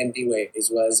many ways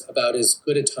was about as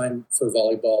good a time for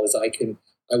volleyball as I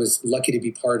was lucky to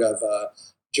be part of.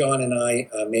 John and I,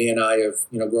 May and I have,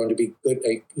 grown to be good,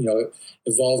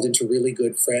 evolved into really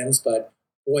good friends, but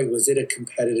boy, was it a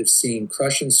competitive scene.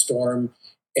 Crush and Storm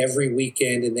every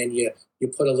weekend. And then you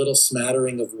put a little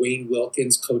smattering of Wayne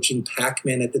Wilkins coaching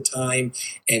Pac-Man at the time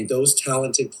and those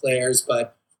talented players.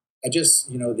 But I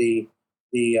just, the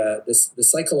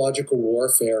psychological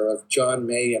warfare of John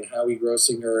May and Howie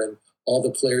Grossinger and all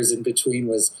the players in between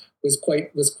was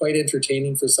quite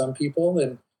entertaining for some people.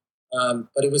 And,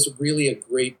 but it was really a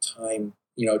great time,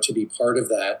 to be part of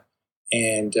that.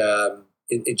 And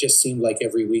it just seemed like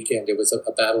every weekend it was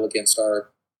a battle against our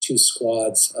two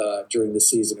squads during the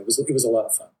season. It was a lot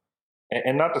of fun.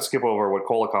 And not to skip over what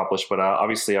Cole accomplished, but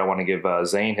obviously I want to give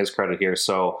Zane his credit here.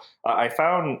 So I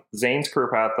found Zane's career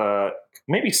path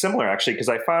maybe similar, actually, because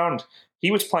I found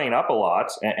he was playing up a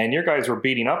lot, and your guys were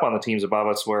beating up on the teams above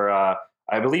us where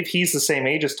I believe he's the same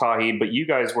age as Tawhid, but you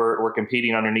guys were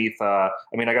competing underneath. I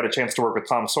got a chance to work with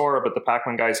Tom Sora, but the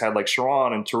Pac-Man guys had like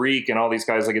Sharon and Tariq and all these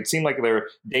guys. Like it seemed like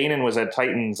Danon was at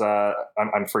Titans.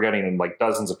 I'm forgetting like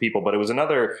dozens of people, but it was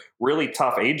another really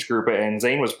tough age group. And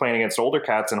Zane was playing against older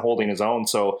cats and holding his own.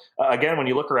 So again, when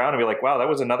you look around and be like, wow, that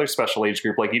was another special age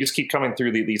group. Like you just keep coming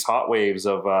through these hot waves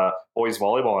of boys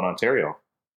volleyball in Ontario.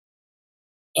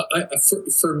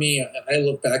 For me, I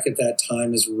look back at that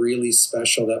time as really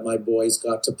special that my boys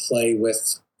got to play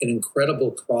with an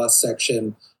incredible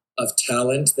cross-section of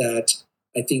talent that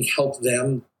I think helped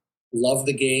them love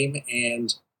the game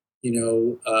and,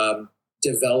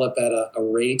 develop at a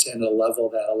rate and a level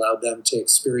that allowed them to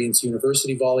experience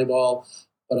university volleyball,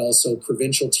 but also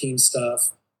provincial team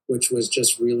stuff, which was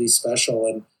just really special.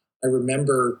 And I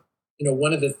remember,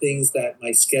 one of the things that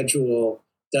my schedule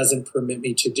doesn't permit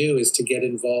me to do is to get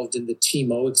involved in the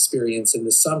TMO experience in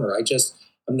the summer.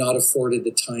 I'm not afforded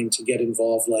the time to get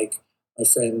involved like my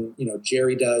friend,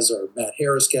 Jerry does, or Matt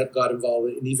Harris got involved,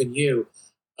 and even you.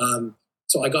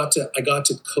 So I got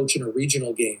to coach in a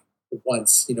regional game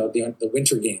once, the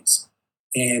winter games.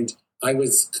 And I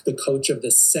was the coach of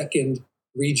the second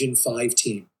Region 5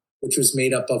 team, which was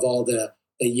made up of all the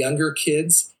younger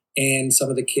kids and some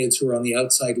of the kids who were on the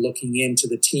outside looking into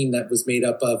the team that was made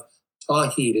up of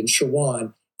Tawhid and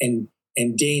Shawan and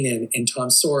Danon and Tom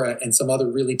Sora and some other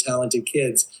really talented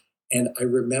kids. And I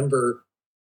remember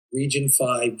Region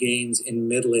 5 games in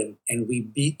Midland, and we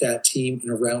beat that team in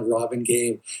a round robin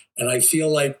game. And I feel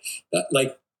like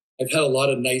I've had a lot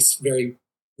of nice, very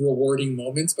rewarding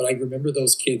moments, but I remember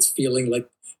those kids feeling like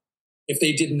if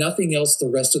they did nothing else the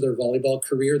rest of their volleyball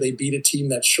career, they beat a team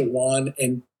that Shawan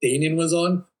and Danon was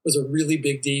a really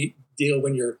big deal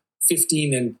when you're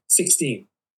 15 and 16.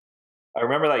 I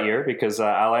remember that year because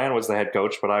Alain was the head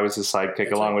coach, but I was his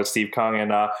sidekick along with Steve Kung.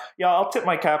 And I'll tip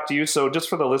my cap to you. So just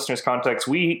for the listeners' context,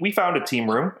 we found a team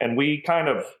room and we kind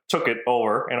of took it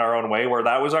over in our own way where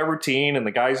that was our routine and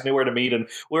the guys knew where to meet. And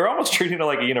we were almost treating it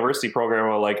like a university program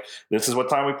where like, this is what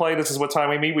time we play. This is what time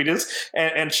we meet.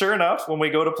 And sure enough, when we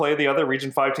go to play the other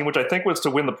Region 5 team, which I think was to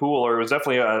win the pool, or it was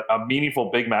definitely a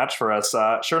meaningful big match for us.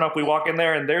 Sure enough, we walk in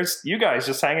there and there's you guys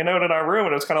just hanging out in our room.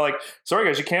 And it was kind of like, sorry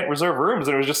guys, you can't reserve rooms.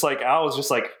 And it was just like, Al was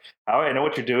just like, I know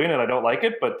what you're doing and I don't like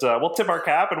it, but we'll tip our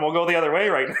cap and we'll go the other way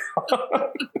right now.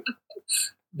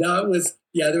 There was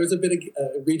a bit of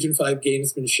Region 5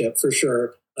 gamesmanship for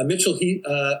sure. Mitchell Heath,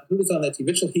 who was on that team?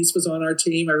 Mitchell Heath was on our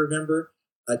team, I remember.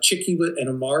 Chicky and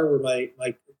Amar were my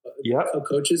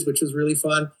co-coaches, which was really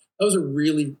fun. That was a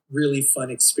really, really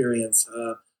fun experience.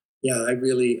 I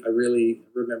really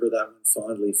remember that one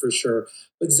fondly for sure.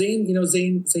 But Zane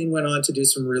went on to do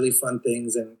some really fun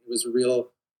things, and it was a real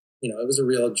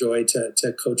joy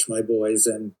to coach my boys,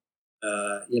 and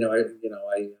I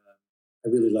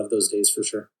really love those days for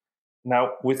sure.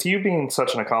 Now, with you being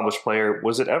such an accomplished player,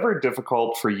 was it ever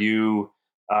difficult for you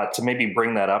to maybe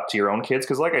bring that up to your own kids?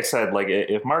 Because like I said, like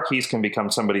if Marquise can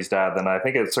become somebody's dad, then I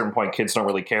think at a certain point, kids don't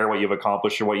really care what you've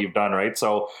accomplished or what you've done, right?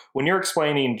 So when you're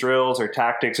explaining drills or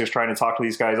tactics or trying to talk to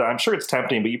these guys, I'm sure it's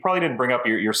tempting, but you probably didn't bring up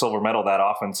your silver medal that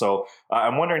often. So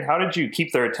I'm wondering, how did you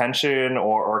keep their attention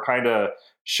or kind of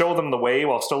show them the way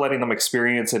while still letting them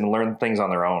experience and learn things on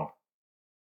their own?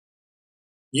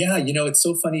 Yeah, it's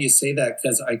so funny you say that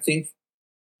because I think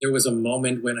there was a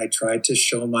moment when I tried to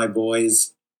show my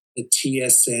boys the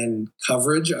TSN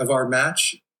coverage of our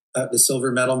match, the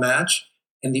silver medal match.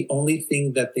 And the only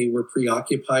thing that they were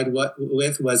preoccupied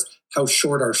with was how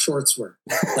short our shorts were.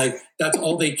 Like, that's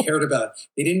all they cared about.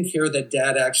 They didn't care that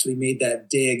dad actually made that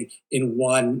dig in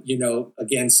one,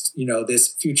 against,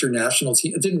 this future national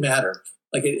team. It didn't matter.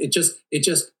 Like, it just,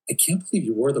 I can't believe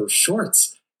you wore those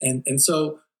shorts. And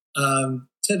so,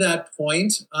 to that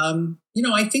point,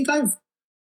 I think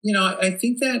I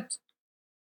think that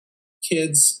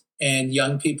kids and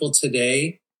young people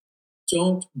today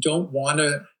don't want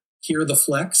to hear the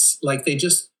flex. Like, they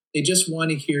just want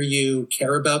to hear you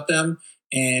care about them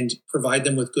and provide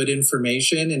them with good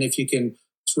information. And if you can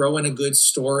throw in a good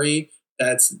story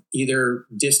that's either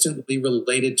distantly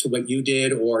related to what you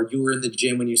did, or you were in the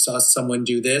gym when you saw someone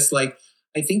do this, like,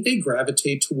 I think they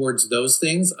gravitate towards those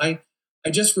things. I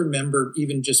just remember,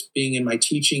 even just being in my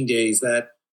teaching days, that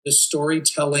the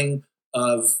storytelling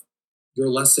of your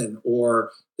lesson,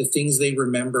 or the things they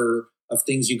remember of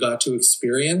things you got to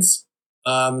experience,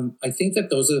 I think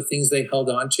that those are the things they held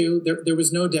on to. There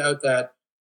was no doubt that,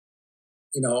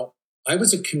 I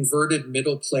was a converted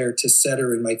middle player to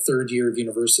setter in my third year of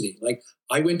university. Like,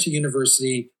 I went to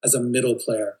university as a middle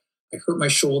player. I hurt my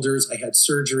shoulders. I had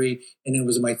surgery. And it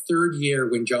was my third year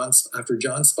when after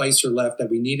John Spicer left,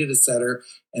 that we needed a setter.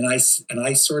 And I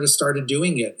sort of started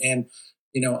doing it. And,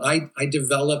 I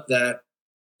developed that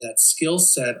skill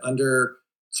set under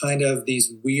kind of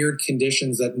these weird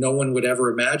conditions that no one would ever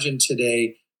imagine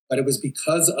today. But it was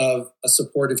because of a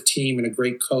supportive team and a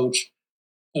great coach.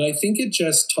 And I think it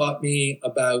just taught me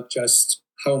about just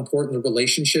how important the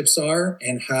relationships are,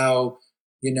 and how,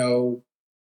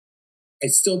 I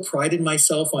still prided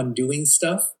myself on doing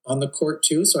stuff on the court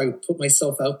too. So I put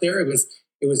myself out there. It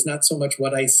was not so much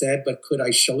what I said, but could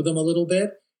I show them a little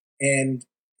bit? And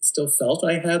I still felt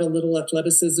I had a little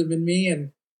athleticism in me.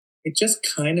 And it just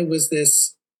kind of was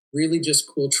this really just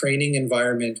cool training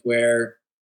environment where,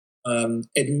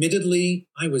 admittedly,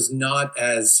 I was not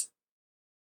as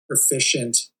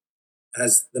proficient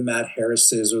as the Matt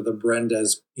Harrises or the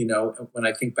Brendas, when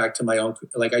I think back to my own,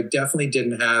 like, I definitely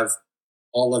didn't have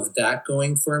all of that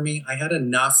going for me. I had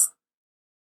enough,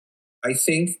 I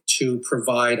think, to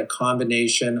provide a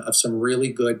combination of some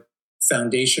really good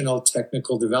foundational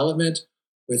technical development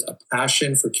with a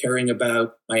passion for caring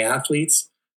about my athletes,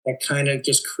 that kind of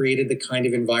just created the kind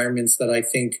of environments that I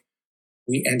think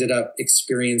we ended up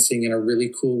experiencing in a really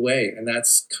cool way. And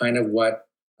that's kind of what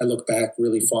I look back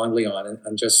really fondly on,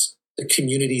 and just the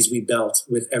communities we built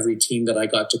with every team that I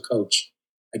got to coach.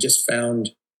 I just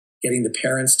found getting the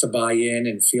parents to buy in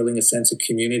and feeling a sense of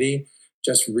community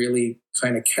just really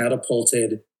kind of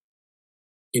catapulted,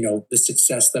 the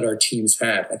success that our teams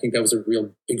had. I think that was a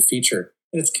real big feature.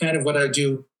 And it's kind of what I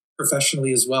do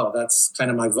professionally as well. That's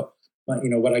kind of my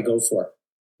what I go for.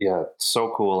 Yeah,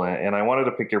 so cool. And I wanted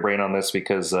to pick your brain on this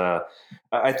because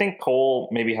I think Cole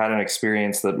maybe had an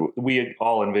experience that we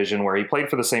all envision, where he played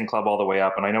for the same club all the way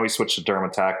up. And I know he switched to Durham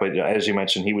Attack, but as you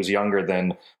mentioned, he was younger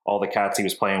than all the cats he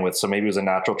was playing with. So maybe it was a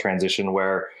natural transition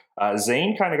where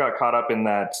Zane kind of got caught up in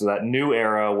that new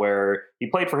era where he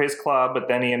played for his club, but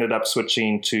then he ended up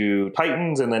switching to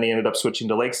Titans, and then he ended up switching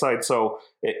to Lakeside. So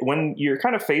when you're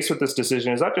kind of faced with this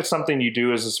decision, is that just something you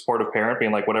do as a supportive parent,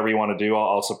 being like, whatever you want to do,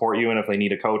 I'll support you, and if they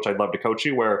need a coach, I'd love to coach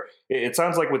you? Where it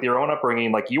sounds like with your own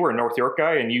upbringing, like, you were a North York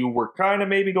guy and you were kind of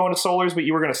maybe going to Solars, but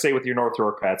you were going to stay with your North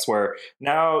York Cats, where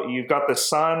now you've got this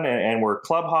son and we're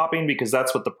club hopping because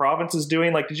that's what the province is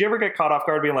doing. Like, did you ever get caught off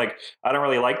guard being like, I don't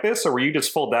really like this? Or were you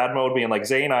just full dad mode, being like,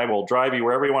 Zane, I will drive you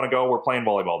wherever you want to go. We're playing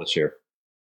volleyball this year?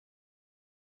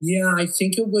 Yeah, I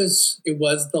think it was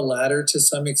the latter to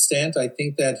some extent. I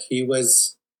think that he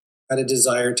had a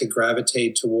desire to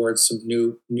gravitate towards some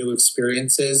new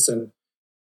experiences, and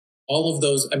all of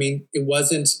those. I mean, it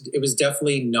was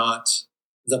definitely not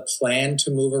the plan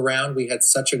to move around. We had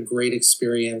such a great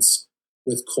experience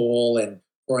with Cole and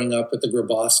growing up with the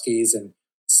Grabowskis, and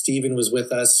Steven was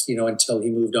with us, until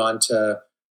he moved on to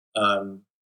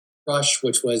Rush,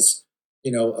 which was,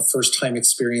 a first time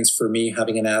experience for me,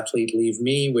 having an athlete leave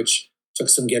me, which took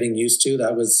some getting used to.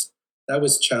 That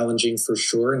was challenging for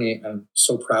sure. And I'm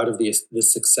so proud of the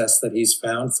success that he's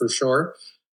found, for sure.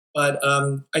 But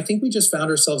I think we just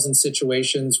found ourselves in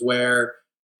situations where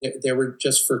there were,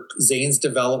 just for Zane's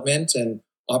development and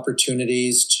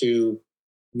opportunities to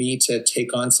me to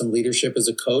take on some leadership as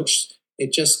a coach,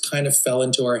 it just kind of fell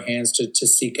into our hands to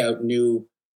seek out new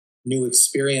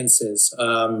experiences.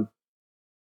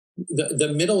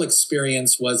 The middle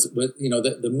experience was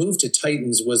the move to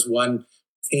Titans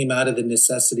came out of the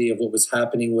necessity of what was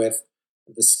happening with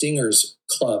the Stingers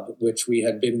Club, which we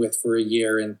had been with for a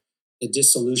year, and the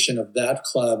dissolution of that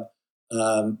club.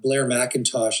 Blair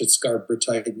McIntosh at Scarborough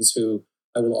Titans, who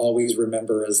I will always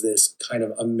remember as this kind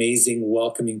of amazing,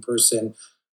 welcoming person,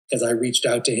 because I reached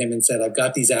out to him and said, I've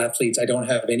got these athletes. I don't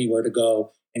have anywhere to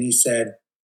go. And he said,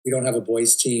 we don't have a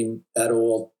boys team that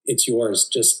old. It's yours.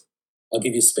 Just, I'll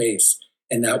give you space.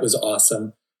 And that was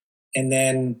awesome. And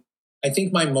then I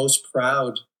think my most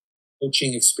proud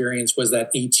coaching experience was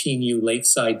that 18U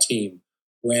Lakeside team,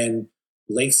 when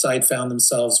Lakeside found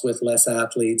themselves with less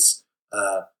athletes.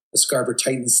 The Scarborough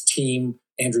Titans team,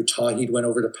 Andrew Tawheed went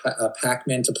over to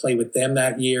Pac-Man to play with them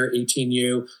that year,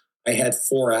 18U. I had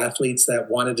 4 athletes that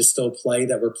wanted to still play,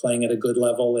 that were playing at a good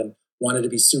level and wanted to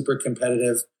be super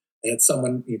competitive. I had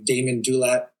someone, Damon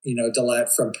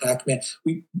Delatte from Pac-Man.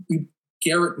 We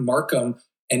Garrett Markham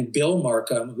and Bill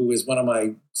Markham, who is one of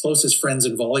my closest friends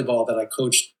in volleyball that I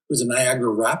coached, who's a Niagara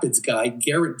Rapids guy.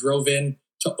 Garrett drove in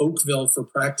to Oakville for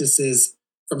practices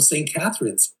from St.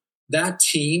 Catharines. That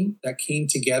team that came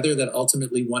together that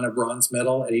ultimately won a bronze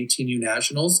medal at 18U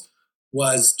Nationals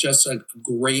was just a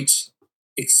great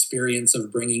experience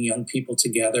of bringing young people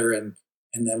together and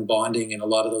then bonding. And a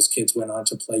lot of those kids went on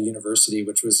to play university,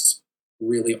 which was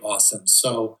really awesome.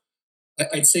 So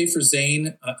I'd say for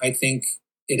Zane, I think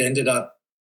it ended up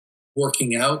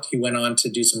working out. He went on to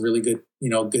do some really good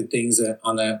things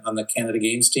on the Canada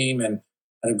Games team and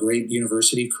had a great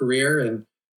university career. And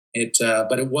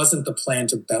but it wasn't the plan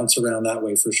to bounce around that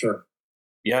way for sure.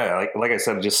 Yeah, like I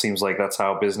said, it just seems like that's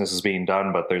how business is being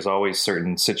done, but there's always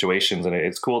certain situations, and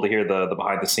it's cool to hear the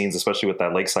behind the scenes, especially with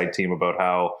that Lakeside team, about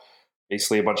how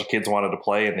basically a bunch of kids wanted to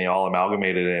play and they all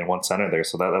amalgamated in one center there.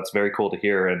 So that's very cool to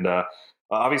hear. And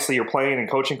obviously your playing and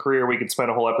coaching career, we could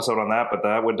spend a whole episode on that, but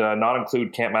that would not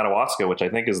include Camp Madawaska, which I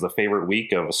think is the favorite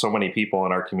week of so many people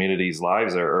in our community's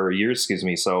lives or years, excuse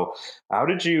me. So how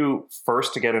did you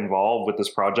first to get involved with this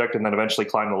project and then eventually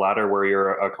climb the ladder where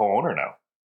you're a co-owner now?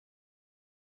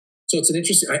 So it's an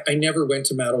interesting, I never went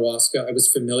to Madawaska. I was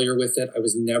familiar with it. I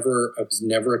was never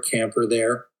a camper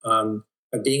there.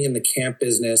 But being in the camp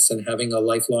business and having a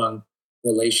lifelong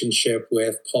relationship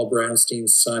with Paul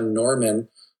Brownstein's son, Norman,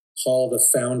 Paul, the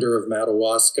founder of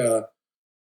Madawaska,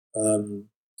 in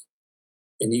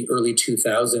the early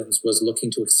 2000s, was looking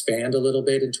to expand a little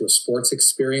bit into a sports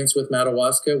experience with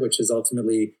Madawaska, which has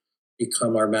ultimately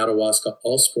become our Madawaska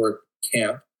All Sport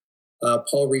Camp.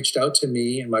 Paul reached out to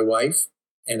me and my wife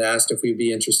and asked if we'd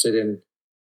be interested in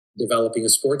developing a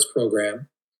sports program.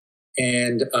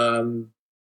 And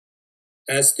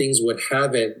as things would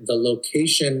have it, the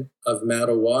location of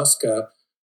Madawaska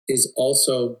is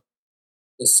also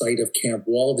the site of Camp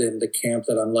Walden, the camp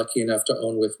that I'm lucky enough to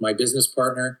own with my business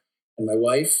partner and my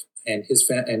wife and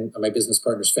and my business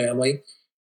partner's family.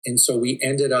 And so we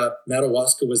ended up,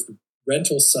 Madawaska was the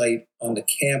rental site on the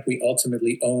camp we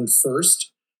ultimately owned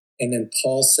first. And then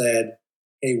Paul said,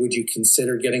 hey, would you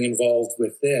consider getting involved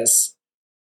with this?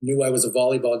 Knew I was a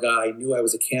volleyball guy, knew I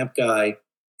was a camp guy,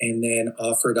 and then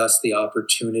offered us the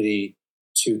opportunity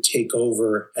to take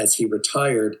over as he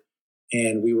retired.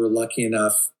 And we were lucky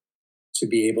enough to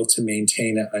be able to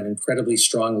maintain an incredibly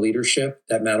strong leadership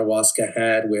that Madawaska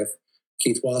had with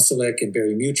Keith Wasilek and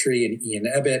Barry Mutry and Ian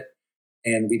Ebbett.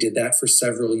 And we did that for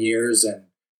several years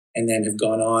and then have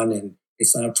gone on. And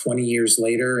it's now 20 years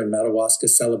later, and Madawaska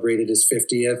celebrated his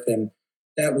 50th. And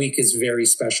that week is very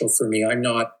special for me. I'm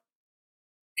not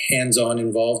hands-on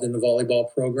involved in the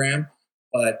volleyball program,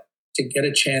 but to get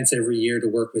a chance every year to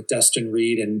work with Dustin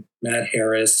Reed and Matt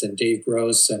Harris and Dave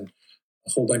Gross and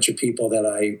a whole bunch of people that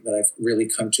I've really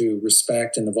come to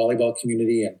respect in the volleyball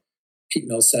community, and Pete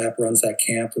Millsap runs that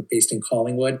camp based in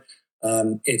Collingwood.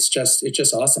 It's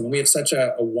just awesome. And we have such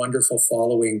a wonderful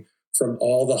following from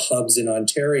all the hubs in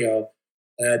Ontario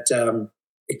that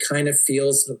it kind of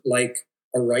feels like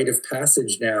a rite of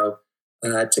passage now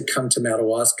to come to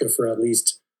Madawaska for at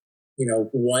least,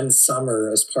 one summer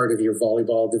as part of your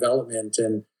volleyball development.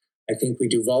 And I think we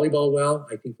do volleyball well.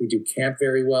 I think we do camp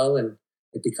very well, and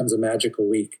it becomes a magical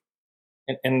week.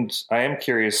 And I am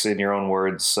curious, in your own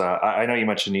words, I know you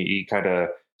mentioned you kind of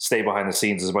stay behind the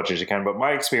scenes as much as you can, but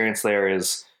my experience there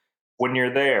is when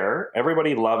you're there,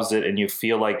 everybody loves it and you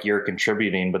feel like you're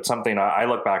contributing. But something I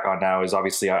look back on now is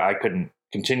obviously I couldn't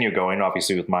continue going,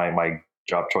 obviously, with my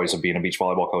job choice of being a beach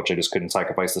volleyball coach. I just couldn't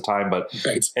sacrifice the time, but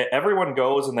right. Everyone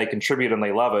goes and they contribute and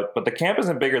they love it, but the camp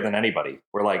isn't bigger than anybody.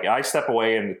 We're like, I step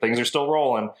away and things are still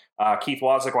rolling. Keith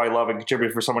Wazik, who I love and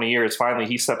contributed for so many years, finally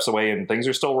he steps away and things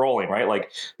are still rolling, right?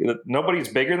 Like nobody's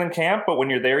bigger than camp, but when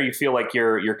you're there, you feel like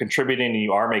you're contributing and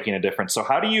you are making a difference. So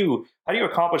how do you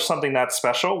accomplish something that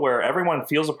special where everyone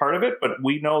feels a part of it, but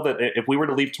we know that if we were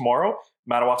to leave tomorrow,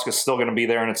 Madawaska is still going to be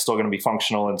there and it's still going to be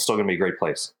functional and it's still going to be a great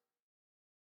place.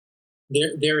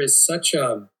 There is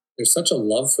there's such a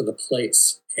love for the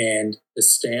place and the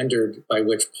standard by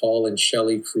which Paul and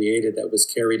Shelley created that was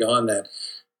carried on, that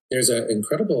there's an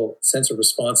incredible sense of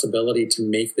responsibility to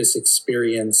make this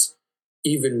experience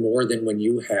even more than when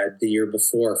you had the year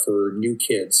before for new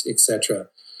kids, etc.,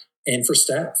 and for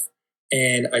staff.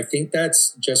 And I think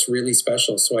that's just really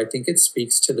special. So I think it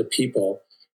speaks to the people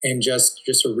and just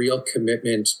a real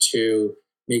commitment to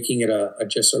making it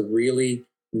just a really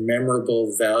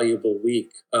memorable, valuable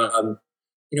week.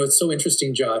 It's so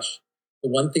interesting, Josh. The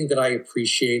one thing that I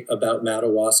appreciate about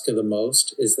Madawaska the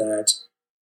most is that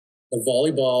the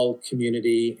volleyball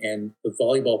community and the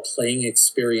volleyball playing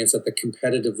experience at the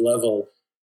competitive level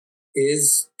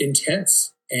is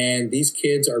intense. And these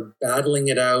kids are battling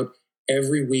it out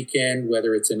every weekend,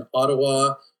 whether it's in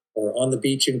Ottawa or on the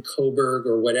beach in Coburg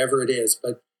or whatever it is.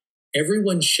 But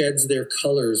everyone sheds their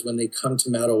colors when they come to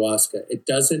Madawaska. It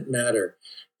doesn't matter.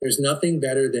 There's nothing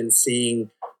better than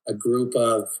seeing a group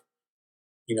of,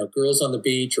 girls on the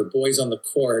beach or boys on the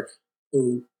court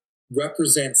who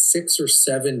represent 6 or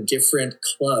 7 different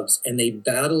clubs, and they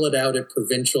battle it out at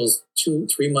provincials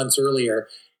 2-3 months earlier.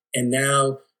 And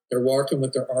now they're walking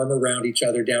with their arm around each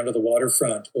other down to the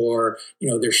waterfront, or,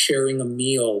 they're sharing a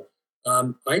meal.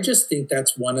 I just think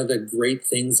that's one of the great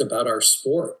things about our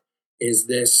sport is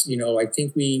this, I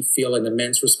think we feel an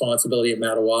immense responsibility at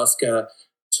Madawaska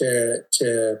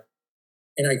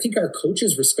and I think our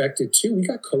coaches respect it too. We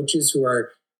got coaches who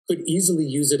could easily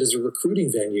use it as a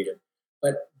recruiting venue,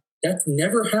 but that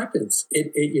never happens.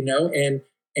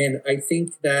 And I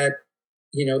think that,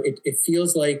 it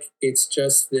feels like it's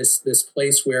just this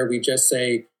place where we just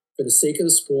say, for the sake of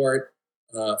the sport,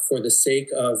 for the sake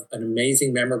of an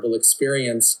amazing, memorable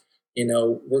experience,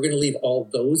 we're going to leave all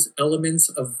those elements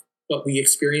of what we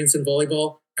experience in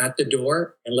volleyball at the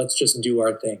door, and let's just do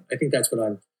our thing. I think that's what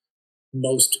I'm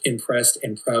most impressed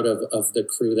and proud of the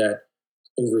crew that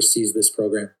oversees this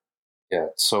program. Yeah,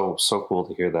 it's so cool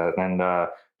to hear that. And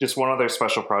just one other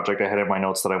special project I had in my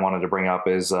notes that I wanted to bring up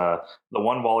is the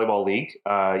One Volleyball League.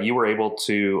 You were able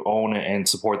to own and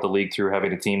support the league through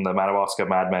having a team, the Madawaska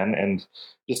Madmen. And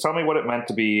just tell me what it meant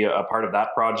to be a part of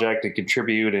that project and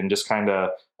contribute and just kind of,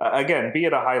 again, be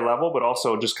at a high level, but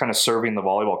also just kind of serving the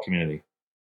volleyball community.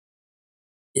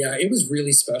 Yeah, it was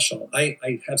really special. I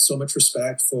have so much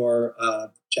respect for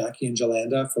Jackie and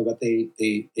Jolanda for what they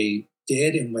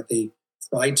did and what they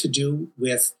tried to do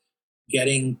with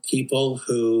getting people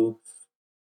who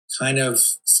kind of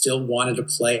still wanted to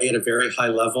play at a very high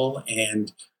level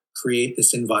and create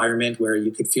this environment where you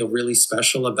could feel really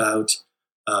special about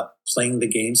playing the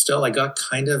game still. I got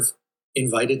kind of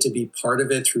invited to be part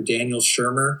of it through Daniel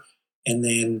Shermer. And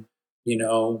then,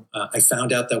 I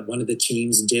found out that one of the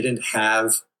teams didn't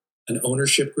have an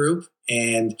ownership group.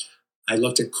 And I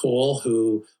looked at Cole,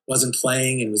 who wasn't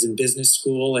playing and was in business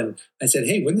school. And I said,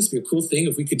 hey, wouldn't this be a cool thing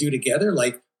if we could do together?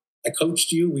 Like, I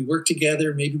coached you, we worked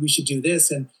together, maybe we should do this.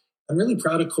 And I'm really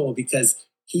proud of Cole because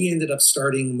he ended up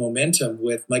starting Momentum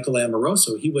with Michael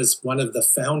Amoroso. He was one of the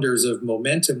founders of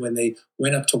Momentum when they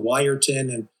went up to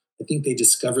Wyerton, and I think they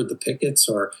discovered the Pickets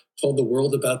or told the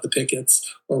world about the Pickets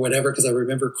or whatever, because I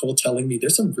remember Cole telling me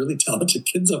there's some really talented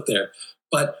kids up there.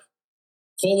 But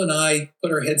Cole and I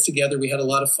put our heads together. We had a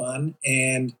lot of fun,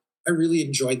 and I really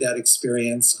enjoyed that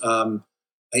experience.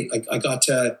 I got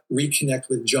to reconnect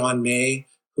with John May,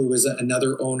 who was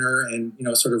another owner, and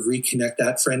sort of reconnect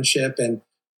that friendship. And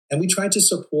we tried to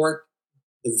support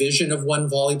the vision of One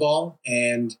Volleyball.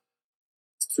 And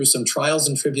through some trials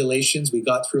and tribulations, we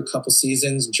got through a couple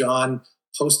seasons. John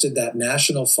hosted that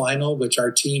national final, which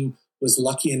our team was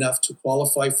lucky enough to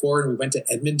qualify for. And we went to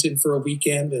Edmonton for a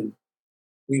weekend, and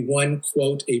we won,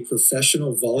 quote, a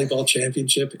professional volleyball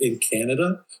championship in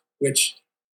Canada, which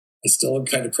I still am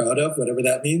kind of proud of, whatever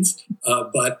that means.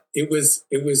 But it was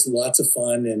lots of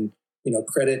fun, and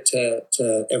credit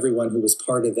to everyone who was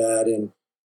part of that. And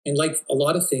like a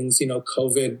lot of things,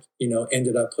 COVID,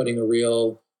 ended up putting a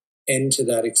real end to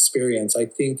that experience. I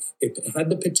think it had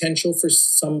the potential for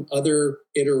some other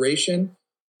iteration,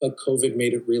 but COVID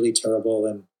made it really terrible,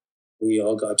 and we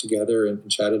all got together and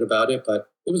chatted about it. But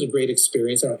it was a great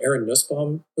experience. Aaron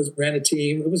Nussbaum ran a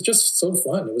team. It was just so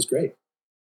fun. It was great.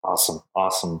 Awesome.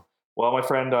 Well, my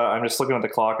friend, I'm just looking at the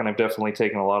clock, and I've definitely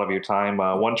taken a lot of your time.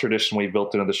 One tradition we've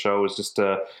built into the show is just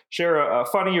to share a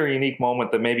funny or unique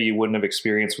moment that maybe you wouldn't have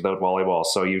experienced without volleyball.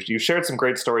 So you shared some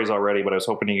great stories already, but I was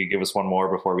hoping you could give us one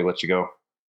more before we let you go.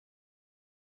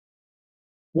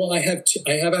 Well, I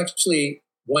have actually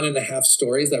 1.5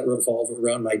 stories that revolve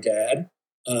around my dad,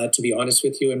 to be honest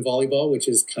with you, in volleyball, which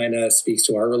is kind of speaks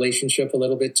to our relationship a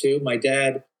little bit too. My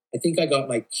dad I think I got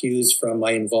my cues from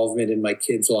my involvement in my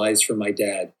kids' lives from my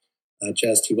dad.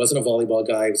 He wasn't a volleyball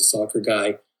guy, he was a soccer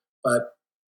guy. But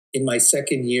in my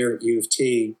second year at U of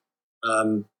T,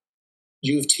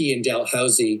 U of T and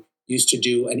Dalhousie used to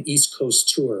do an East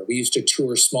Coast tour. We used to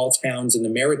tour small towns in the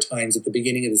Maritimes at the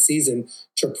beginning of the season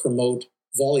to promote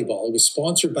volleyball. It was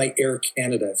sponsored by Air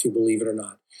Canada, if you believe it or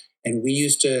not. And we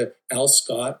used to, Al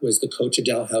Scott was the coach of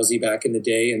Dalhousie back in the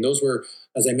day. And those were,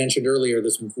 as I mentioned earlier,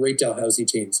 there's some great Dalhousie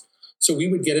teams. So we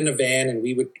would get in a van and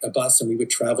a bus and we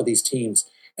would travel these teams.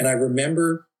 And I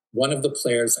remember one of the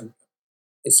players, and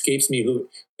escapes me who,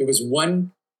 there was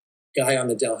one guy on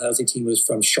the Dalhousie team who was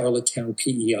from Charlottetown,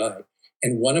 PEI.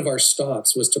 And one of our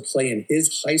stops was to play in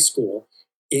his high school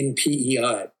in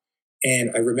PEI.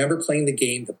 And I remember playing the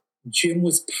game. The gym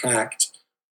was packed.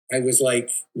 I was like,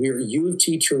 we were U of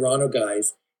T Toronto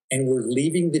guys, and we're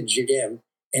leaving the gym,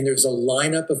 and there's a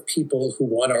lineup of people who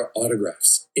want our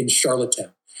autographs in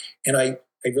Charlottetown. And I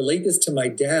relate this to my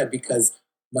dad because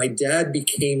my dad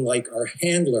became like our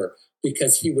handler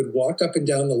because he would walk up and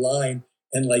down the line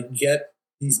and like get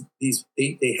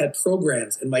they had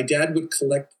programs, and my dad would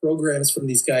collect programs from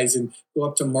these guys and go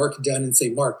up to Mark Dunn and say,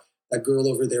 Mark, that girl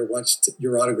over there wants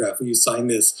your autograph. Will you sign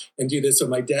this and do this? So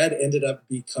my dad ended up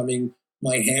becoming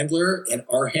my handler and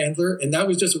our handler. And that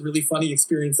was just a really funny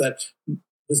experience that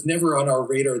was never on our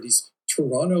radar. These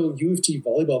Toronto U of T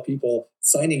volleyball people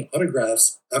signing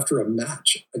autographs after a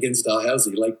match against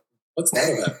Dalhousie. Like, what's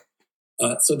that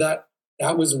about? So that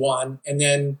was one. And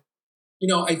then,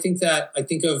 I think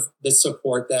of the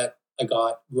support that I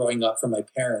got growing up from my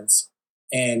parents.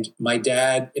 And my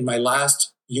dad, in my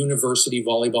last university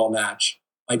volleyball match,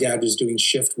 my dad was doing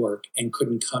shift work and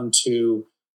couldn't come to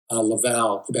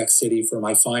Laval, Quebec City for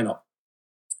my final,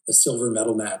 a silver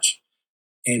medal match.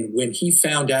 And when he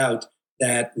found out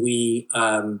that we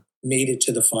made it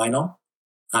to the final,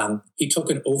 he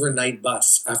took an overnight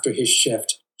bus after his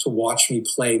shift to watch me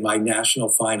play my national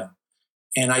final.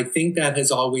 And I think that has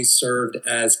always served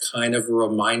as kind of a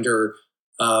reminder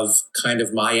of kind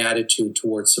of my attitude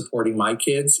towards supporting my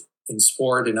kids in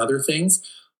sport and other things.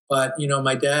 But,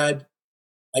 my dad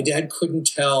couldn't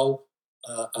tell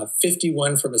a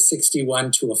 51 from a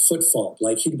 61 to a footfall.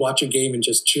 Like, he'd watch a game and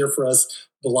just cheer for us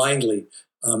blindly.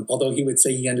 Although he would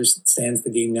say he understands the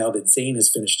game now that Zane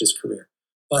has finished his career.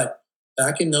 But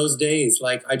back in those days,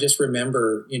 like, I just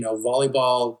remember,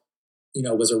 volleyball,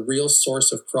 was a real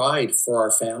source of pride for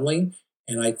our family.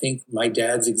 And I think my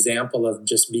dad's example of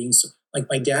just being so, like,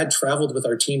 my dad traveled with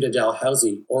our team to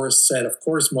Dalhousie. Orist said, of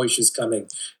course, Moish is coming.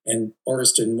 And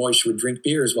Orist and Moish would drink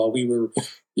beers while we were,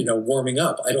 warming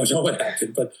up. I don't know what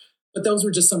happened, but those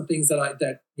were just some things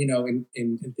that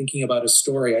in thinking about a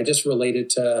story, I just related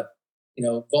to,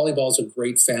 volleyball is a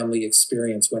great family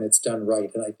experience when it's done right.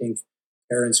 And I think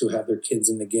parents who have their kids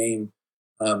in the game,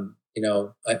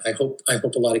 I hope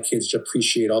a lot of kids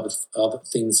appreciate all the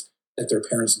things that their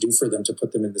parents do for them to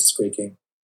put them in this great game.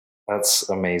 That's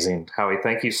amazing. Howie,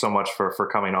 thank you so much for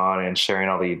coming on and sharing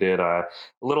all that you did. A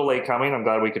little late coming. I'm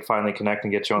glad we could finally connect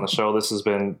and get you on the show. This has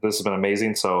been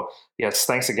amazing. So yes,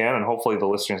 thanks again. And hopefully the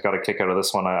listeners got a kick out of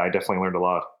this one. I definitely learned a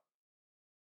lot.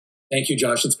 Thank you,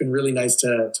 Josh. It's been really nice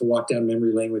to walk down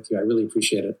memory lane with you. I really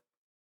appreciate it.